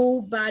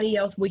nobody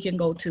else we can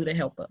go to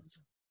help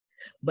us.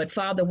 But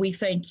Father, we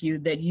thank you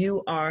that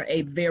you are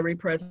a very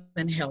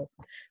present help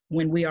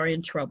when we are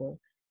in trouble.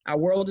 Our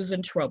world is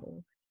in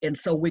trouble. And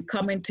so we're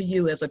coming to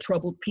you as a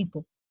troubled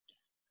people,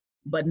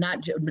 but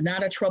not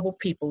a troubled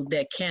people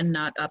that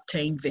cannot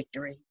obtain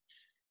victory.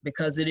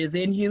 Because it is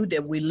in you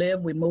that we live,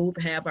 we move,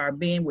 have our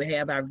being, we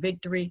have our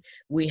victory,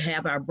 we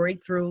have our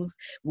breakthroughs,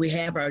 we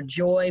have our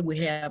joy, we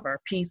have our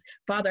peace.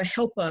 Father,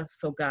 help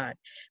us, oh God,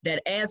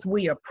 that as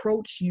we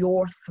approach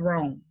your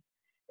throne,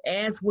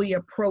 as we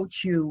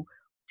approach you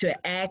to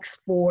ask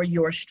for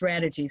your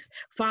strategies,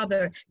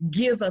 Father,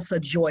 give us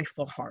a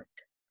joyful heart.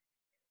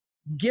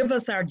 Give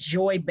us our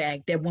joy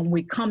back, that when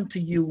we come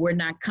to you, we're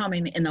not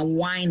coming in a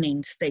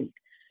whining state,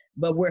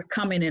 but we're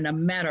coming in a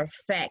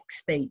matter-of-fact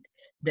state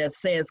that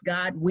says,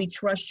 God, we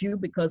trust you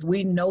because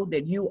we know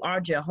that you are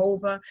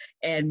Jehovah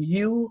and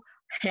you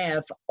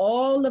have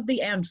all of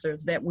the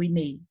answers that we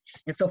need.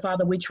 And so,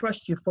 Father, we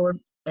trust you for,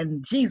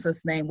 in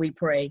Jesus' name we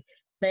pray.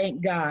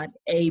 Thank God.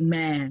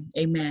 Amen.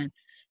 Amen.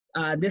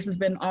 This has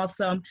been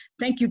awesome.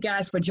 Thank you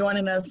guys for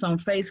joining us on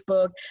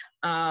Facebook.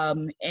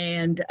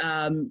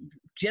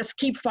 Just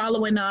keep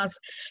following us,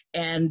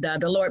 and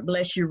the Lord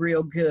bless you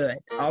real good.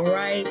 All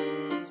right.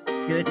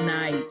 Good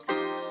night.